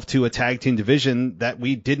itself to a tag team division that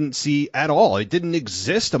we didn't see at all. It didn't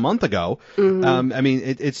exist a month ago. Mm-hmm. I mean,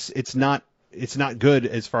 it's not good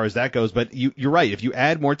as far as that goes, but you're right. If you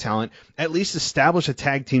add more talent, at least establish a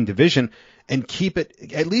tag team division and keep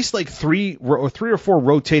it at least like three or four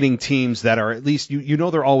rotating teams that are at least,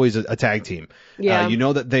 they're always a tag team. Yeah.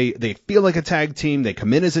 That they feel like a tag team. They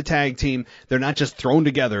come in as a tag team. They're not just thrown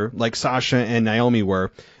together like Sasha and Naomi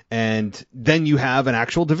were. And then you have an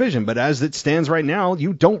actual division. But as it stands right now,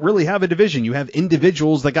 you don't really have a division. You have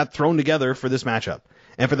individuals that got thrown together for this matchup.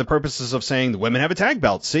 And for the purposes of saying the women have a tag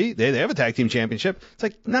belt, see, they have a tag team championship. It's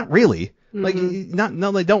like, not really. Mm-hmm.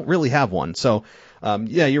 No, they don't really have one. So,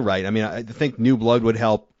 yeah, you're right. I mean, I think new blood would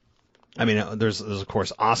help. I mean, there's of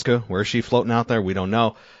course Asuka. Where is she floating out there? We don't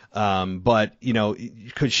know. But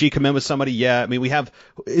could she come in with somebody? Yeah. I mean,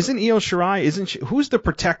 isn't Io Shirai? Who's the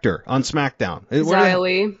protector on SmackDown? Xia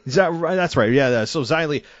Li. That's right. Yeah. So Xia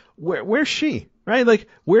Li, where's she? Right? Like,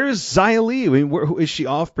 where's Xia Li? I mean, is she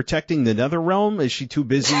off protecting the Netherrealm? Is she too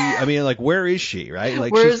busy? I mean, like, where is she? Right?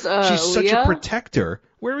 Like, she's such a protector.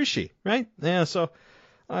 Where is she? Right? Yeah. So,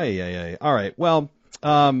 all right. Well,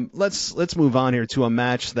 let's move on here to a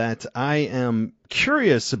match that I am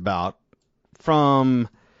curious about from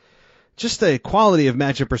just a quality of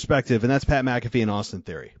matchup perspective, and that's Pat McAfee and Austin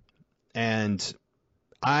Theory. And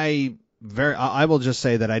I will just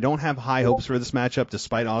say that I don't have high hopes for this matchup,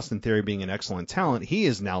 despite Austin Theory being an excellent talent. He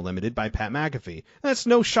is now limited by Pat McAfee. That's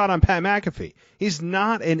no shot on Pat McAfee. He's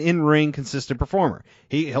not an in-ring consistent performer.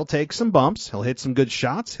 He'll take some bumps. He'll hit some good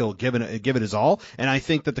shots. He'll give it his all. And I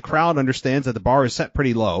think that the crowd understands that the bar is set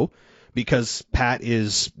pretty low, because Pat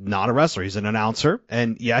is not a wrestler. He's an announcer.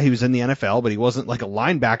 And yeah, he was in the NFL, but he wasn't like a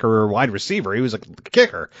linebacker or a wide receiver. He was a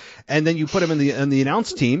kicker. And then you put him in the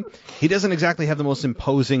announce team. He doesn't exactly have the most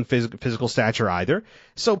imposing physical stature either.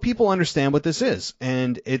 So people understand what this is.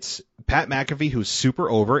 And it's Pat McAfee, who's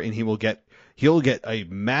super over, and he'll get a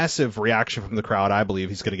massive reaction from the crowd. I believe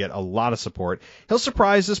he's going to get a lot of support. He'll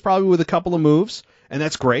surprise us probably with a couple of moves, and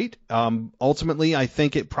that's great. Ultimately, I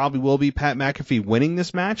think it probably will be Pat McAfee winning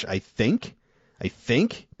this match. I think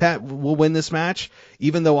Pat will win this match,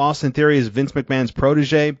 even though Austin Theory is Vince McMahon's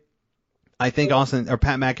protege. I think Pat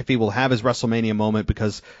McAfee will have his WrestleMania moment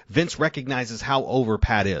because Vince recognizes how over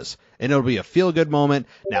Pat is. And it'll be a feel-good moment.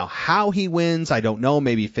 Now, how he wins, I don't know.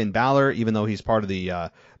 Maybe Finn Balor, even though he's part of the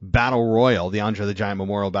Battle Royal, the Andre the Giant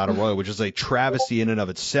Memorial Battle Royal, which is a travesty in and of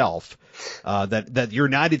itself. That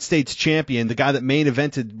United States champion, the guy that main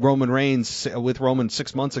evented Roman Reigns with Roman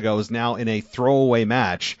 6 months ago, is now in a throwaway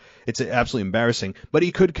match. It's absolutely embarrassing. But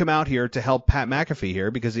he could come out here to help Pat McAfee here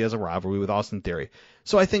because he has a rivalry with Austin Theory.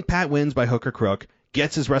 So I think Pat wins by hook or crook,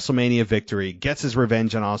 gets his WrestleMania victory, gets his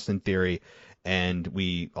revenge on Austin Theory, and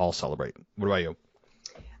we all celebrate. What about you?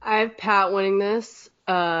 I have Pat winning this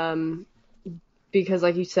because,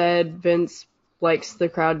 like you said, Vince likes the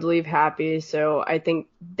crowd to leave happy. So I think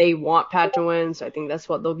they want Pat to win. So I think that's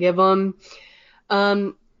what they'll give him.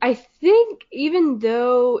 I think even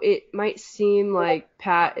though it might seem like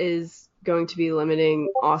Pat is going to be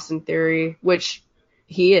limiting Austin Theory, which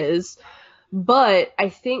he is, but I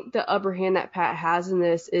think the upper hand that Pat has in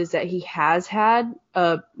this is that he has had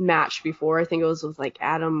a match before. I think it was with like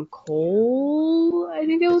Adam Cole. I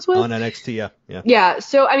think it was with on NXT. Yeah. Yeah.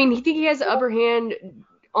 So I mean, I think he has the upper hand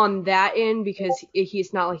on that end because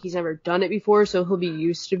he's not like he's never done it before, so he'll be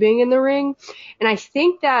used to being in the ring. And I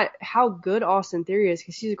think that how good Austin Theory is,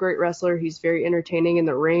 because he's a great wrestler, he's very entertaining in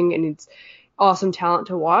the ring, and it's awesome talent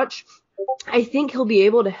to watch. I think he'll be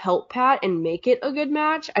able to help Pat and make it a good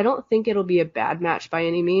match. I don't think it'll be a bad match by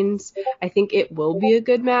any means. I think it will be a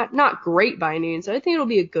good match. Not great by any means. I think it'll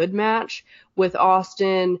be a good match with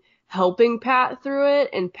Austin helping Pat through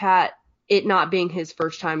it and Pat it not being his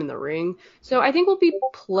first time in the ring. So I think we'll be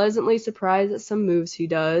pleasantly surprised at some moves he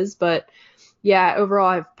does. But yeah, overall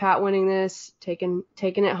I have Pat winning this, taking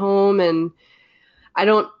it home, and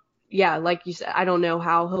like you said, I don't know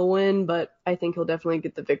how he'll win, but I think he'll definitely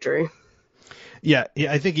get the victory. Yeah,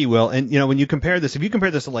 I think he will. And when you compare this, if you compare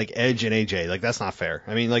this to like Edge and AJ, like that's not fair.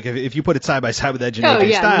 I mean, like if you put it side by side with Edge and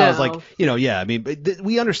AJ Styles, no. like yeah. I mean,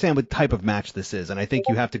 we understand what type of match this is, and I think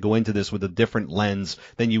you have to go into this with a different lens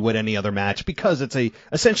than you would any other match because it's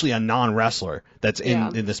essentially a non-wrestler that's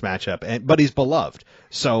in this matchup, but he's beloved.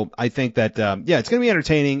 So I think that it's going to be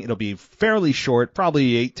entertaining. It'll be fairly short,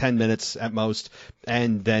 probably 8-10 minutes at most.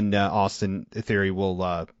 And then Austin Theory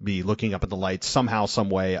will be looking up at the lights somehow, some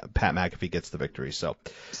way. Pat McAfee gets the victory. So,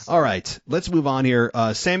 all right, let's move on here.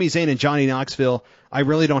 Sami Zayn and Johnny Knoxville. I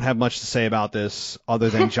really don't have much to say about this other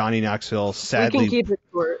than Johnny Knoxville. Sadly, we can keep it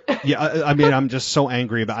short. Yeah, I mean, I'm just so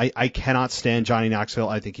angry about. I cannot stand Johnny Knoxville.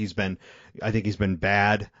 I think he's been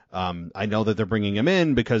bad. I know that they're bringing him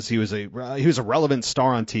in because he was a relevant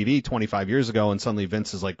star on TV 25 years ago, and suddenly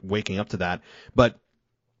Vince is like waking up to that. But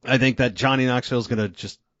I think that Johnny Knoxville is going to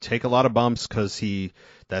just take a lot of bumps because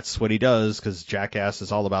that's what he does, because Jackass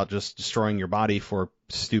is all about just destroying your body for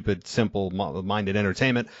stupid, simple-minded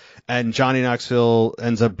entertainment. And Johnny Knoxville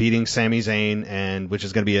ends up beating Sami Zayn, which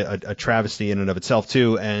is going to be a travesty in and of itself,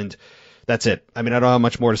 too. And that's it. I mean, I don't have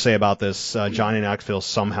much more to say about this. Johnny Knoxville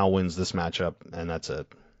somehow wins this matchup, and that's it.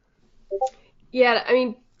 Yeah, I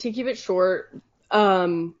mean, to keep it short,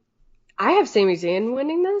 I have Sami Zayn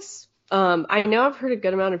winning this. I know I've heard a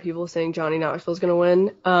good amount of people saying Johnny Knoxville is going to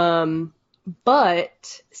win.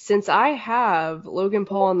 But since I have Logan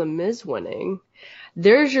Paul and The Miz winning,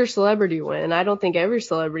 there's your celebrity win. I don't think every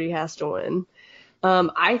celebrity has to win.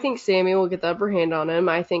 I think Sami will get the upper hand on him.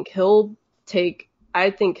 I think he'll take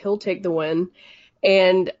the win.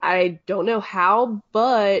 And I don't know how,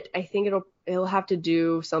 but I think he'll have to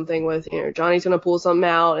do something with, Johnny's going to pull something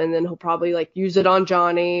out and then he'll probably like use it on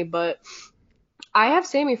Johnny, but I have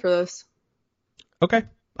Sami for this. Okay.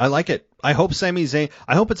 I like it. I hope Sami Zayn,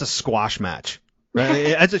 I hope it's a squash match. Right?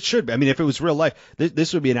 As it should be. I mean, if it was real life,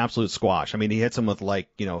 this would be an absolute squash. I mean, he hits him with 5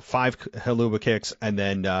 haluva kicks and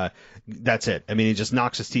then that's it. I mean, he just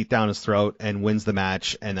knocks his teeth down his throat and wins the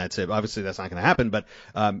match, and that's it. Obviously, that's not going to happen, but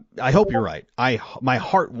I hope you're right. My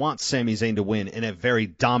heart wants Sami Zayn to win in a very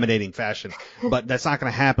dominating fashion, but that's not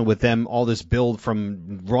going to happen with them. All this build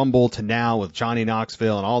from Rumble to now with Johnny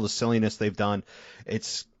Knoxville and all the silliness they've done.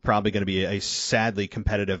 It's probably going to be a sadly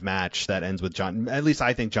competitive match that ends with John. At least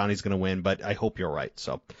I think Johnny's going to win, but I hope you're right.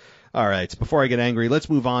 So, all right. Before I get angry, let's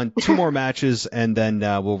move on. 2 more matches, and then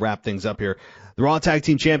we'll wrap things up here. The Raw Tag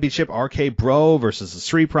Team Championship, RK Bro versus the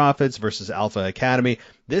Street Profits versus Alpha Academy.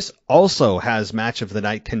 This also has Match of the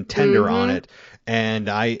Night contender on it. And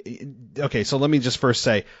so let me just first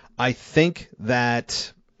say, I think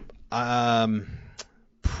that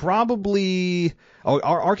probably...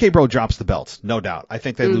 RK Bro drops the belt, no doubt. I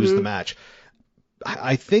think they lose the match.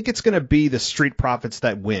 I think it's going to be the Street Profits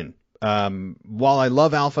that win. While I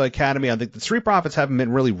love Alpha Academy, I think the Street Profits haven't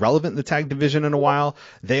been really relevant in the tag division in a while.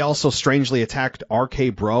 They also strangely attacked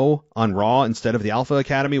RK Bro on Raw instead of the Alpha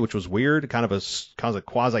Academy, which was weird, kind of a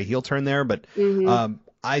quasi heel turn there. But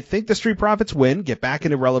I think the Street Profits win, get back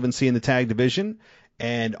into relevancy in the tag division.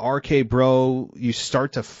 And RK Bro, you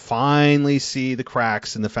start to finally see the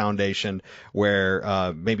cracks in the foundation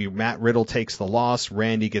where maybe Matt Riddle takes the loss,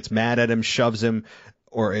 Randy gets mad at him, shoves him,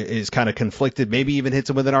 or is kind of conflicted, maybe even hits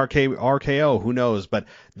him with an RKO, who knows. But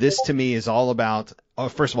this to me is all about,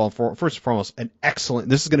 first and foremost,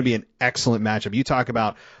 this is going to be an excellent matchup. You talk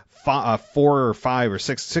about 4 or 5 or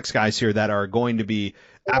 6 guys here that are going to be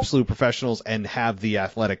absolute professionals and have the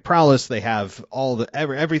athletic prowess. They have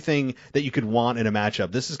everything that you could want in a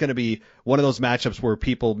matchup. This is going to be one of those matchups where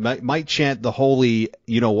people might chant the holy,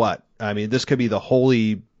 you know what? I mean, this could be the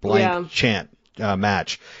holy blank chant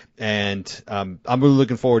match. And I'm really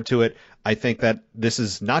looking forward to it. I think that this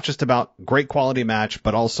is not just about great quality match,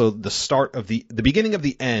 but also the start of the beginning of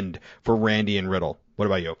the end for Randy and Riddle. What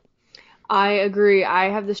about you? I agree. I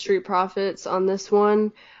have the Street Profits on this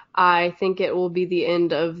one. I think it will be the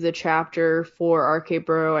end of the chapter for RK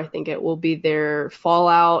Bro. I think it will be their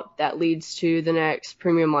fallout that leads to the next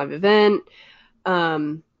Premium Live event.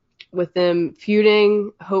 With them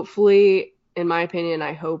feuding, hopefully, in my opinion,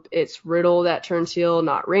 I hope it's Riddle that turns heel,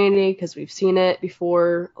 not Randy, because we've seen it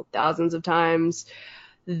before thousands of times.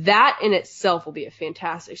 That in itself will be a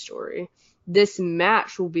fantastic story. This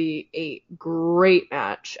match will be a great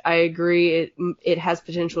match. I agree. It has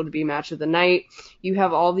potential to be match of the night. You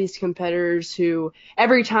have all these competitors who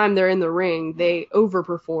every time they're in the ring, they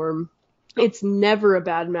overperform. It's never a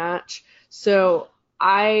bad match. So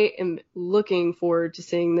I am looking forward to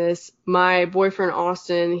seeing this. My boyfriend,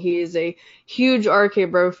 Austin, he is a huge RK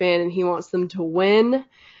Bro fan and he wants them to win.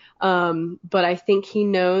 But I think he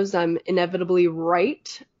knows I'm inevitably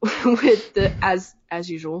right with as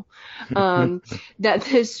usual, that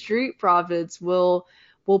the Street Profits will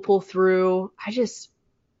pull through.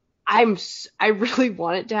 I really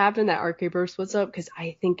want it to happen that RK Bro splits up because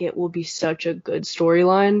I think it will be such a good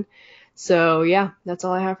storyline. So yeah, that's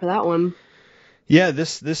all I have for that one. Yeah,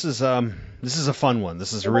 this is a fun one.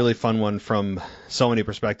 This is a really fun one from so many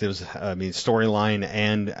perspectives. I mean, storyline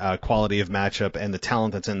and quality of matchup and the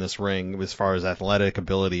talent that's in this ring as far as athletic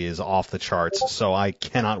ability is off the charts. So I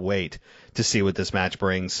cannot wait to see what this match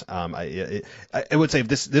brings. I would say if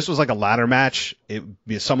this was like a ladder match,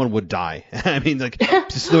 someone would die. I mean, like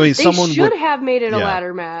just the way someone should have made it a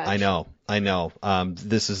ladder match. I know.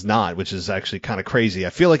 This is not, which is actually kind of crazy. I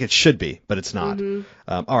feel like it should be, but it's not.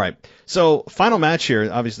 All right. So final match here.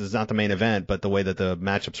 Obviously, it's not the main event, but the way that the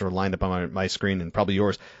matchups are lined up on my screen and probably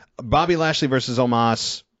yours. Bobby Lashley versus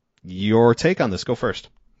Omos. Your take on this? Go first.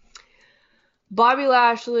 Bobby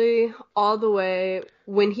Lashley all the way.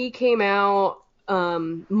 When he came out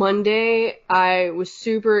Monday, I was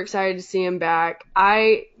super excited to see him back.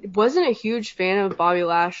 I wasn't a huge fan of Bobby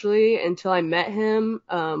Lashley until I met him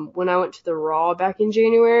when I went to the Raw back in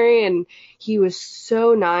January, and he was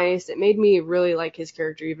so nice. It made me really like his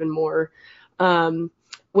character even more.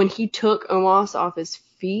 When he took Omos off his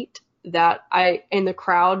feet, and the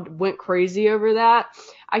crowd went crazy over that.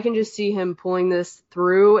 I can just see him pulling this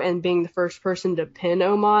through and being the first person to pin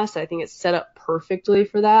Omos. I think it's set up perfectly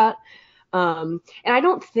for that. And I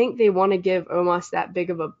don't think they want to give Omos that big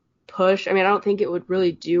of a push. I mean, I don't think it would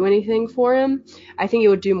really do anything for him. I think it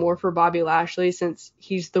would do more for Bobby Lashley since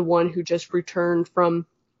he's the one who just returned from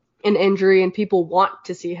an injury and people want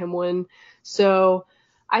to see him win. So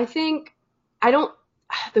I think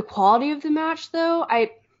the quality of the match though,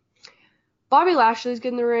 Bobby Lashley's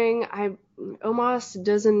good in the ring. Omos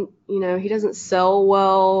doesn't, he doesn't sell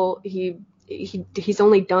well. He's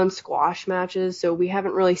only done squash matches, so we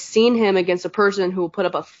haven't really seen him against a person who will put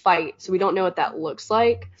up a fight. So we don't know what that looks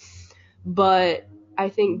like. But I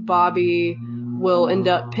think Bobby will end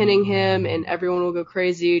up pinning him, and everyone will go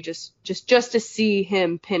crazy just to see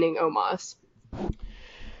him pinning Omos.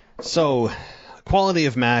 So, quality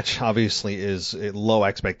of match obviously is low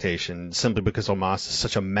expectation simply because Omos is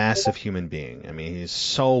such a massive human being. I mean, he's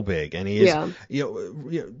so big, and he is. Yeah.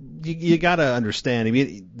 You got to understand. I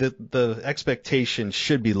mean, the expectation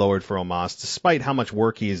should be lowered for Omos, despite how much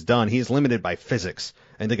work he has done. He is limited by physics,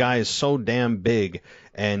 and the guy is so damn big,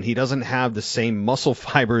 and he doesn't have the same muscle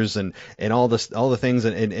fibers and all the things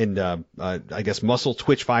and I guess muscle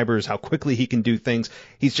twitch fibers. How quickly he can do things.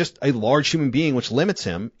 He's just a large human being, which limits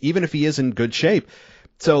him, even if he is in good shape.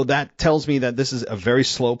 So that tells me that this is a very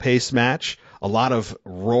slow-paced match. A lot of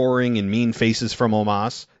roaring and mean faces from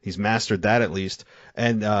Omos. He's mastered that at least.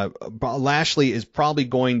 And Lashley is probably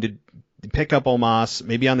going to pick up Omos,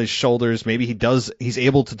 maybe on his shoulders. Maybe he's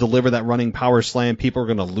able to deliver that running power slam. People are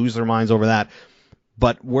going to lose their minds over that.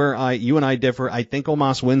 But where you and I differ, I think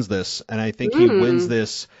Omos wins this, and I think he wins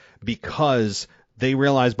this because they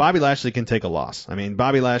realize Bobby Lashley can take a loss. I mean,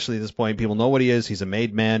 Bobby Lashley at this point, people know what he is. He's a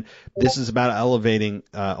made man. This is about elevating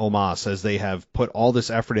Omos, as they have put all this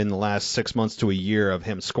effort in the last 6 months to a year of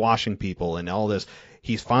him squashing people and all this.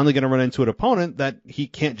 He's finally going to run into an opponent that he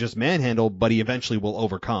can't just manhandle, but he eventually will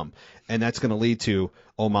overcome. And that's going to lead to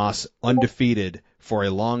Omos undefeated for a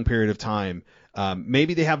long period of time.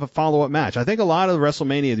 Maybe they have a follow-up match. I think a lot of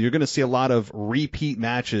WrestleMania, you're going to see a lot of repeat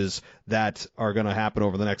matches that are going to happen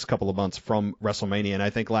over the next couple of months from WrestleMania. And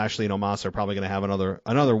I think Lashley and Omos are probably going to have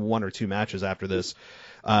another one or two matches after this.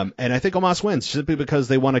 And I think Omos wins simply because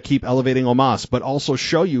they want to keep elevating Omos, but also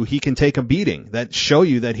show you he can take a beating, that show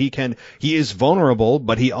you that he is vulnerable,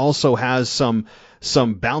 but he also has some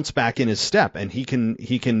bounce back in his step, and he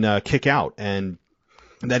can kick out, and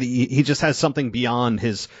that he just has something beyond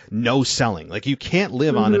his no selling. Like, you can't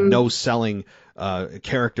live on a no selling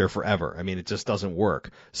character forever. I mean, it just doesn't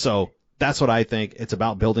work. So that's what I think. It's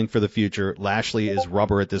about building for the future. Lashley is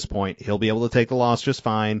rubber at this point. He'll be able to take the loss just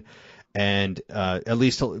fine. And at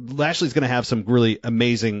least Lashley's going to have some really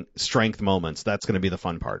amazing strength moments. That's going to be the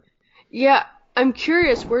fun part. Yeah, I'm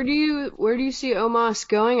curious. Where do you see Omos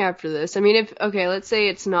going after this? I mean, let's say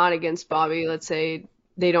it's not against Bobby. Let's say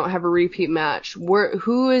they don't have a repeat match.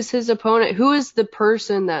 Who is his opponent? Who is the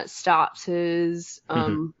person that stops his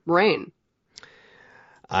reign?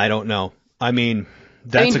 I don't know. I mean,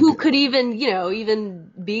 who could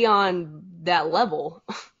even be on that level?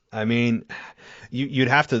 I mean, you'd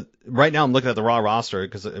have to. Right now, I'm looking at the Raw roster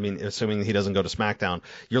because, I mean, assuming he doesn't go to SmackDown,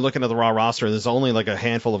 you're looking at the Raw roster. There's only like a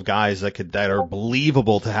handful of guys that are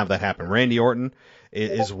believable to have that happen. Randy Orton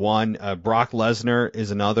is one. Brock Lesnar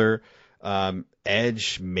is another.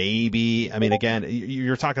 Edge, maybe. I mean, again,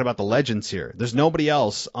 you're talking about the legends here. There's nobody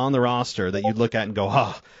else on the roster that you'd look at and go,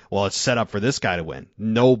 oh, well, it's set up for this guy to win.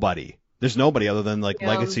 Nobody. There's nobody other than like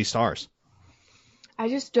legacy stars. I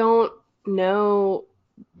just don't know.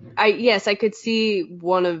 Yes, I could see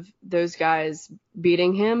one of those guys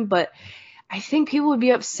beating him, but I think people would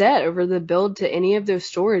be upset over the build to any of those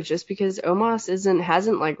stories just because Omos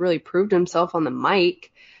hasn't like really proved himself on the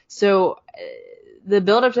mic. So the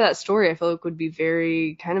build up to that story, I feel like would be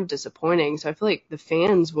very kind of disappointing. So I feel like the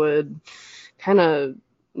fans would kind of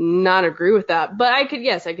not agree with that. But I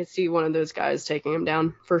could see one of those guys taking him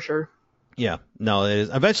down for sure. Yeah, no, it is.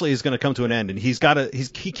 Eventually he's going to come to an end, and he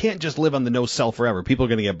can't just live on the no sell forever. People are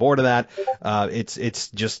going to get bored of that. It's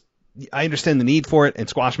just, I understand the need for it, and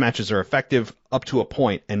squash matches are effective up to a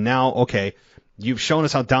point. And now, okay, you've shown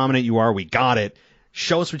us how dominant you are. We got it.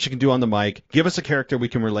 Show us what you can do on the mic. Give us a character we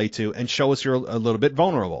can relate to, and show us you're a little bit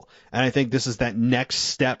vulnerable. And I think this is that next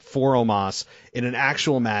step for Omos in an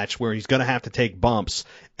actual match where he's going to have to take bumps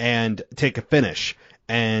and take a finish.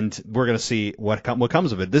 And we're going to see what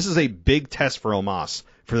comes of it. This is a big test for Omos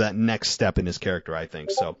for that next step in his character, I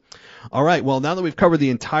think. So, all right, well, now that we've covered the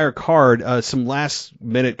entire card, some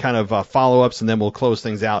last-minute kind of follow-ups, and then we'll close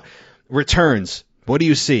things out. Returns. What do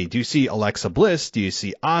you see? Do you see Alexa Bliss? Do you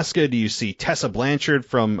see Asuka? Do you see Tessa Blanchard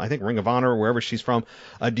from, I think, Ring of Honor or wherever she's from?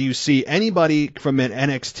 Do you see anybody from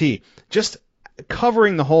NXT? Just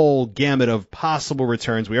covering the whole gamut of possible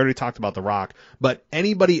returns. We already talked about The Rock, but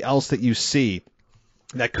anybody else that you see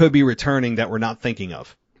that could be returning that we're not thinking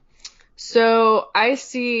of? So I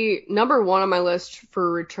see number one on my list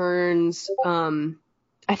for returns.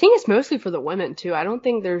 I think it's mostly for the women too. I don't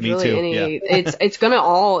think there's really any. Yeah. It's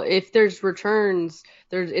gonna if there's returns,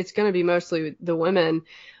 it's gonna be mostly the women.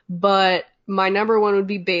 But my number one would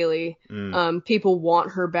be Bayley. People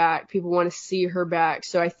want her back. People want to see her back.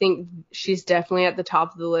 So I think she's definitely at the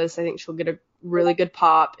top of the list. I think she'll get a really good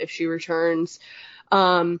pop if she returns.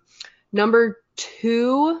 Number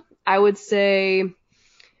two, I would say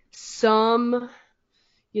some,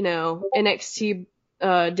 NXT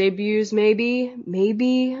debuts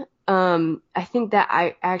maybe. I think that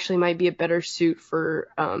I actually might be a better suit for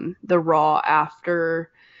the Raw after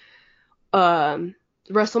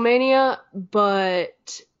WrestleMania,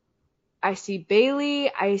 but I see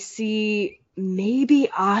Bayley, I see maybe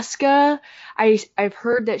Asuka. I've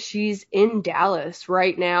heard that she's in Dallas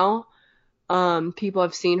right now. People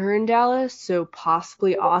have seen her in Dallas, so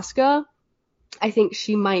possibly Asuka. I think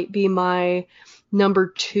she might be my number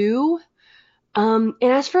two. And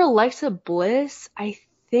as for Alexa Bliss, I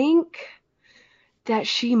think that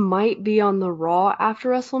she might be on the Raw after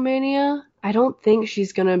WrestleMania. I don't think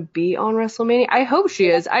she's going to be on WrestleMania. I hope she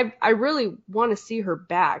is. I really want to see her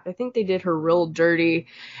back. I think they did her real dirty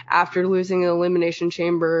after losing the Elimination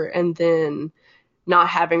Chamber and then not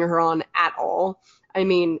having her on at all. I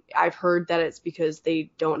mean, I've heard that it's because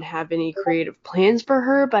they don't have any creative plans for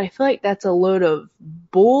her, but I feel like that's a load of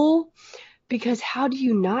bull, because how do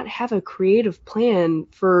you not have a creative plan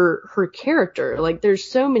for her character? Like, there's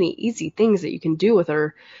so many easy things that you can do with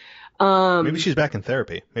her. Maybe she's back in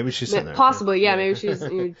therapy. Maybe she's sitting there. Possibly, yeah. Maybe she's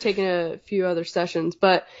taking a few other sessions.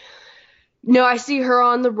 But no, I see her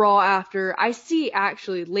on the Raw after. I see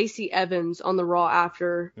actually Lacey Evans on the Raw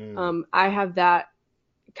after. I have that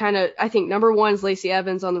kind of, I think number one is Lacey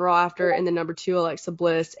Evans on the Raw after, and then number two, Alexa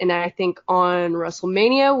Bliss. And I think on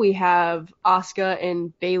WrestleMania, we have Asuka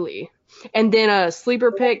and Bayley. And then a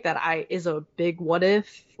sleeper pick that is a big what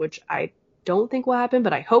if, which I don't think will happen,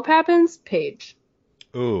 but I hope happens, Paige.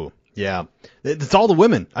 Ooh, yeah. It's all the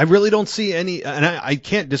women. I really don't see any, and I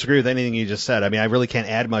can't disagree with anything you just said. I mean, I really can't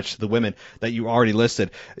add much to the women that you already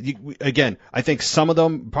listed. Again, I think some of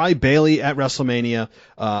them, probably Bayley at WrestleMania.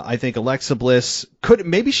 I think Alexa Bliss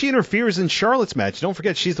maybe she interferes in Charlotte's match. Don't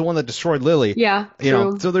forget, she's the one that destroyed Lily. Yeah,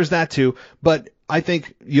 true. So there's that too. But I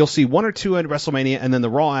think you'll see one or two at WrestleMania, and then the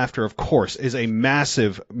Raw after, of course, is a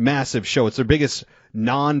massive, massive show. It's their biggest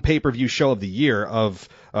non-pay-per-view show of the year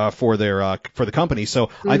for the company. So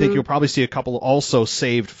I think you'll probably see a couple also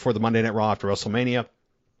saved for the Monday Night Raw after WrestleMania.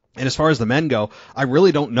 And as far as the men go, I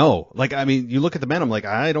really don't know. Like, I mean, you look at the men, I'm like,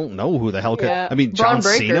 I don't know who the hell could. Yeah. I mean, John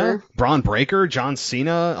Cena, Braun Breaker, John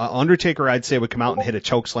Cena, Undertaker, I'd say would come out and hit a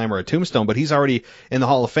choke slam or a tombstone, but he's already in the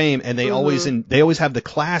Hall of Fame, and they always have the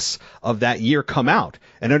class of that year come out.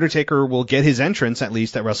 And Undertaker will get his entrance at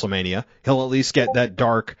least at WrestleMania. He'll at least get that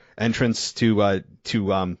dark entrance to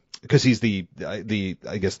because he's the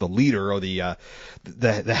I guess the leader or the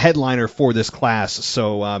headliner for this class.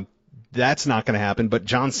 So that's not going to happen. But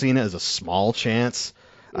John Cena is a small chance.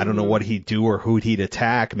 I don't know what he'd do or who he'd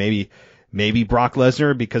attack. Maybe maybe Brock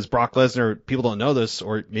Lesnar, because Brock Lesnar, people don't know this,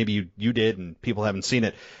 or maybe you did and people haven't seen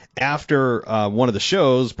it. After one of the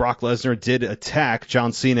shows, Brock Lesnar did attack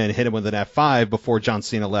John Cena and hit him with an F5 before John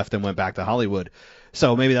Cena left and went back to Hollywood.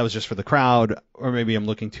 So maybe that was just for the crowd, or maybe I'm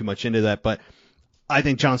looking too much into that. But I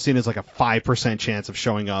think John Cena is like a 5% chance of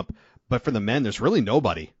showing up. But for the men, there's really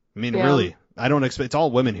nobody. I mean, really, I don't expect, it's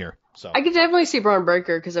all women here. So I could definitely see Braun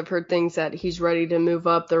Breaker, because I've heard things that he's ready to move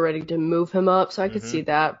up. They're ready to move him up. So I could see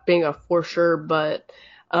that being a for sure. But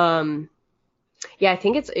yeah, I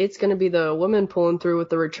think it's going to be the women pulling through with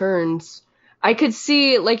the returns. I could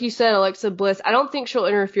see, like you said, Alexa Bliss. I don't think she'll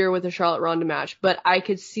interfere with the Charlotte Ronda match, but I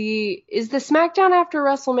could see, is the SmackDown after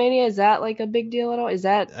WrestleMania, is that like a big deal at all? Is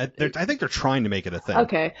that? I think they're trying to make it a thing.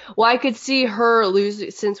 Okay. Well, I could see her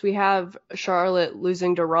lose, since we have Charlotte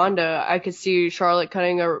losing to Ronda, I could see Charlotte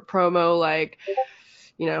cutting a promo, like,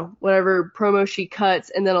 you know, whatever promo she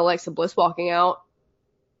cuts, and then Alexa Bliss walking out.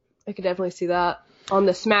 I could definitely see that on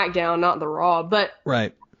the SmackDown, not the Raw, but,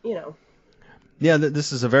 right. You know. Yeah,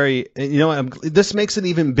 this is a very, you know, this makes an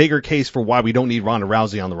even bigger case for why we don't need Ronda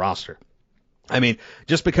Rousey on the roster. I mean,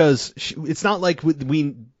 just because it's not like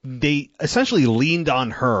they essentially leaned on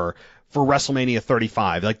her for WrestleMania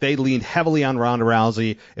 35. Like, they leaned heavily on Ronda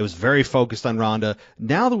Rousey. It was very focused on Ronda.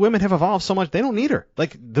 Now the women have evolved so much, they don't need her.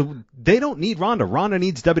 Like, they don't need Ronda. Ronda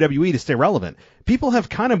needs WWE to stay relevant. People have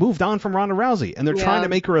kind of moved on from Ronda Rousey, and they're trying to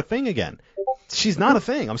make her a thing again. She's not a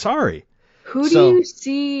thing. I'm sorry. Who do you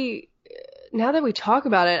see? Now that we talk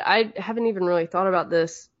about it, I haven't even really thought about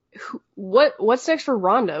this. What's next for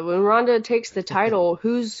Ronda? When Ronda takes the title,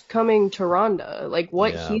 who's coming to Ronda? Like,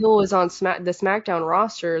 what heel is on the SmackDown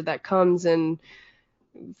roster that comes and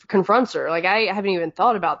confronts her? Like, I haven't even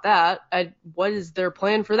thought about that. What is their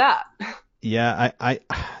plan for that? Yeah, I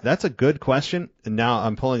that's a good question. And now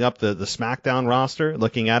I'm pulling up the SmackDown roster,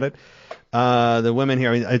 looking at it. The women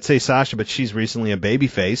here, I'd say Sasha, but she's recently a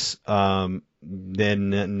babyface.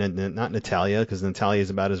 Then not Natalya, because Natalya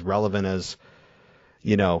is about as relevant as,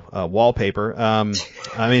 you know, wallpaper.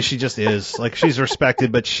 I mean, she just is. Like, she's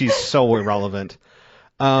respected, but she's so irrelevant.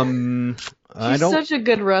 She's such a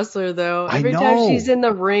good wrestler, though. Every time she's in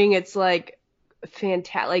the ring, it's like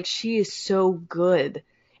fantastic. Like, she is so good,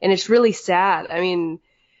 and it's really sad. I mean,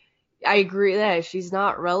 I agree that she's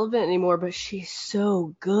not relevant anymore, but she's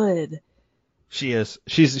so good. She is.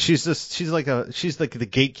 She's like the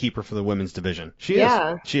gatekeeper for the women's division. She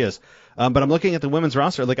is. But I'm looking at the women's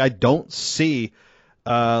roster. Like, I don't see.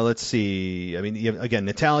 Let's see. I mean, again,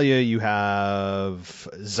 Natalya. You have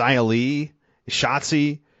Xia Li,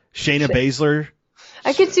 Shotzi, Shayna Baszler.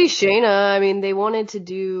 I could see Shayna. I mean, they wanted to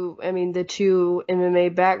do. I mean, the two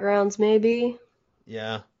MMA backgrounds, maybe.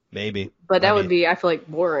 Yeah, maybe. But that would be, I feel like,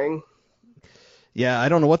 boring. Yeah, I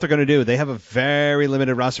don't know what they're going to do. They have a very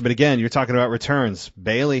limited roster. But again, you're talking about returns.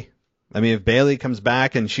 Bayley. I mean, if Bayley comes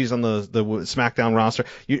back and she's on the SmackDown roster,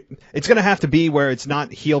 it's going to have to be where it's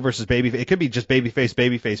not heel versus babyface. It could be just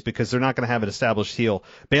babyface, because they're not going to have an established heel.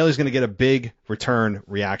 Bayley's going to get a big return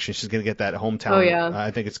reaction. She's going to get that hometown. Oh, yeah.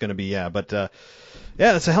 I think it's going to be, yeah. But, yeah,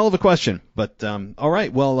 that's a hell of a question. But, all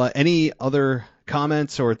right. Well, any other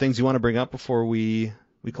comments or things you want to bring up before we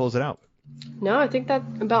close it out? No, I think that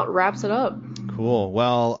about wraps it up. Cool.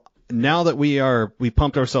 Well, now that we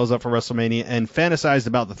pumped ourselves up for WrestleMania and fantasized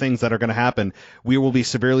about the things that are going to happen, we will be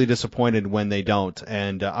severely disappointed when they don't.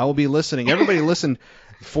 And I will be listening. Everybody listen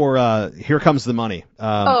for Here Comes the Money.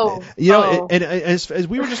 And as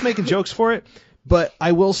we were just making jokes for it, but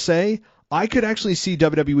I will say I could actually see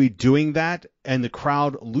WWE doing that and the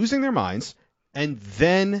crowd losing their minds. And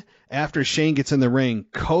then after Shane gets in the ring,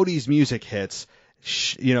 Cody's music hits,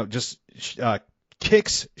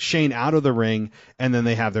 kicks Shane out of the ring, and then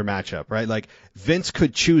they have their matchup, right? Like, Vince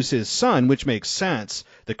could choose his son, which makes sense.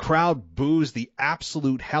 The crowd boos the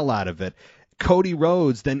absolute hell out of it. Cody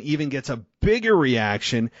Rhodes then even gets a bigger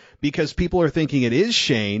reaction because people are thinking it is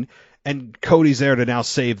Shane, and Cody's there to now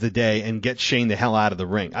save the day and get Shane the hell out of the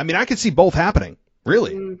ring. I mean, I could see both happening,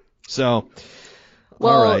 really. So...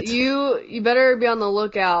 Well, right. you better be on the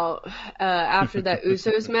lookout after that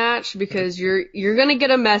Usos match, because you're gonna get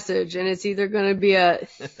a message, and it's either gonna be a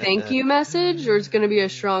thank you message or it's gonna be a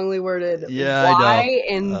strongly worded why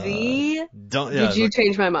and did you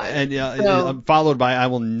change my mind? And followed by I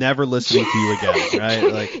will never listen to you again,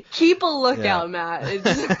 right? Like, keep a lookout,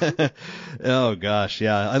 Matt. Oh gosh,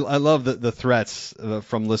 yeah, I love the threats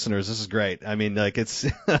from listeners. This is great. I mean, like, it's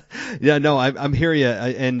I'm here you,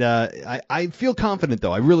 and I feel confident confident,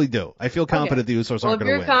 though. I really do. I feel confident the Usos aren't going to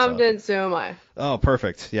win. Well, if you're confident, so am I. Oh,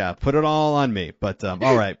 perfect. Yeah, put it all on me. But all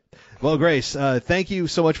right. Well, Grace, thank you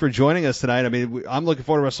so much for joining us tonight. I mean, I'm looking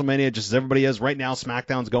forward to WrestleMania just as everybody is. Right now,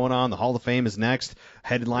 SmackDown's going on. The Hall of Fame is next,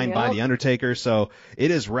 headlined by The Undertaker. So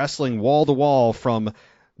it is wrestling wall to wall from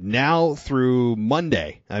now through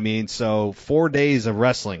Monday. I mean, so 4 days of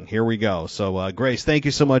wrestling. Here we go. So, Grace, thank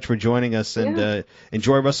you so much for joining us, and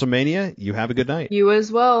enjoy WrestleMania. You have a good night. You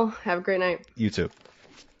as well. Have a great night. You too.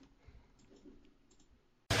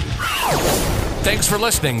 Thanks for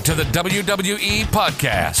listening to the WWE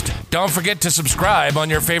Podcast. Don't forget to subscribe on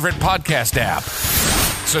your favorite podcast app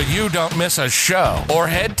so you don't miss a show, or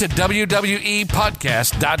head to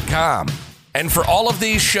WWEpodcast.com. And for all of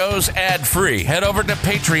these shows ad-free, head over to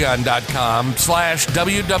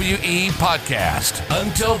patreon.com/WWE Podcast.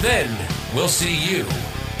 Until then, we'll see you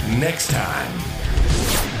next time.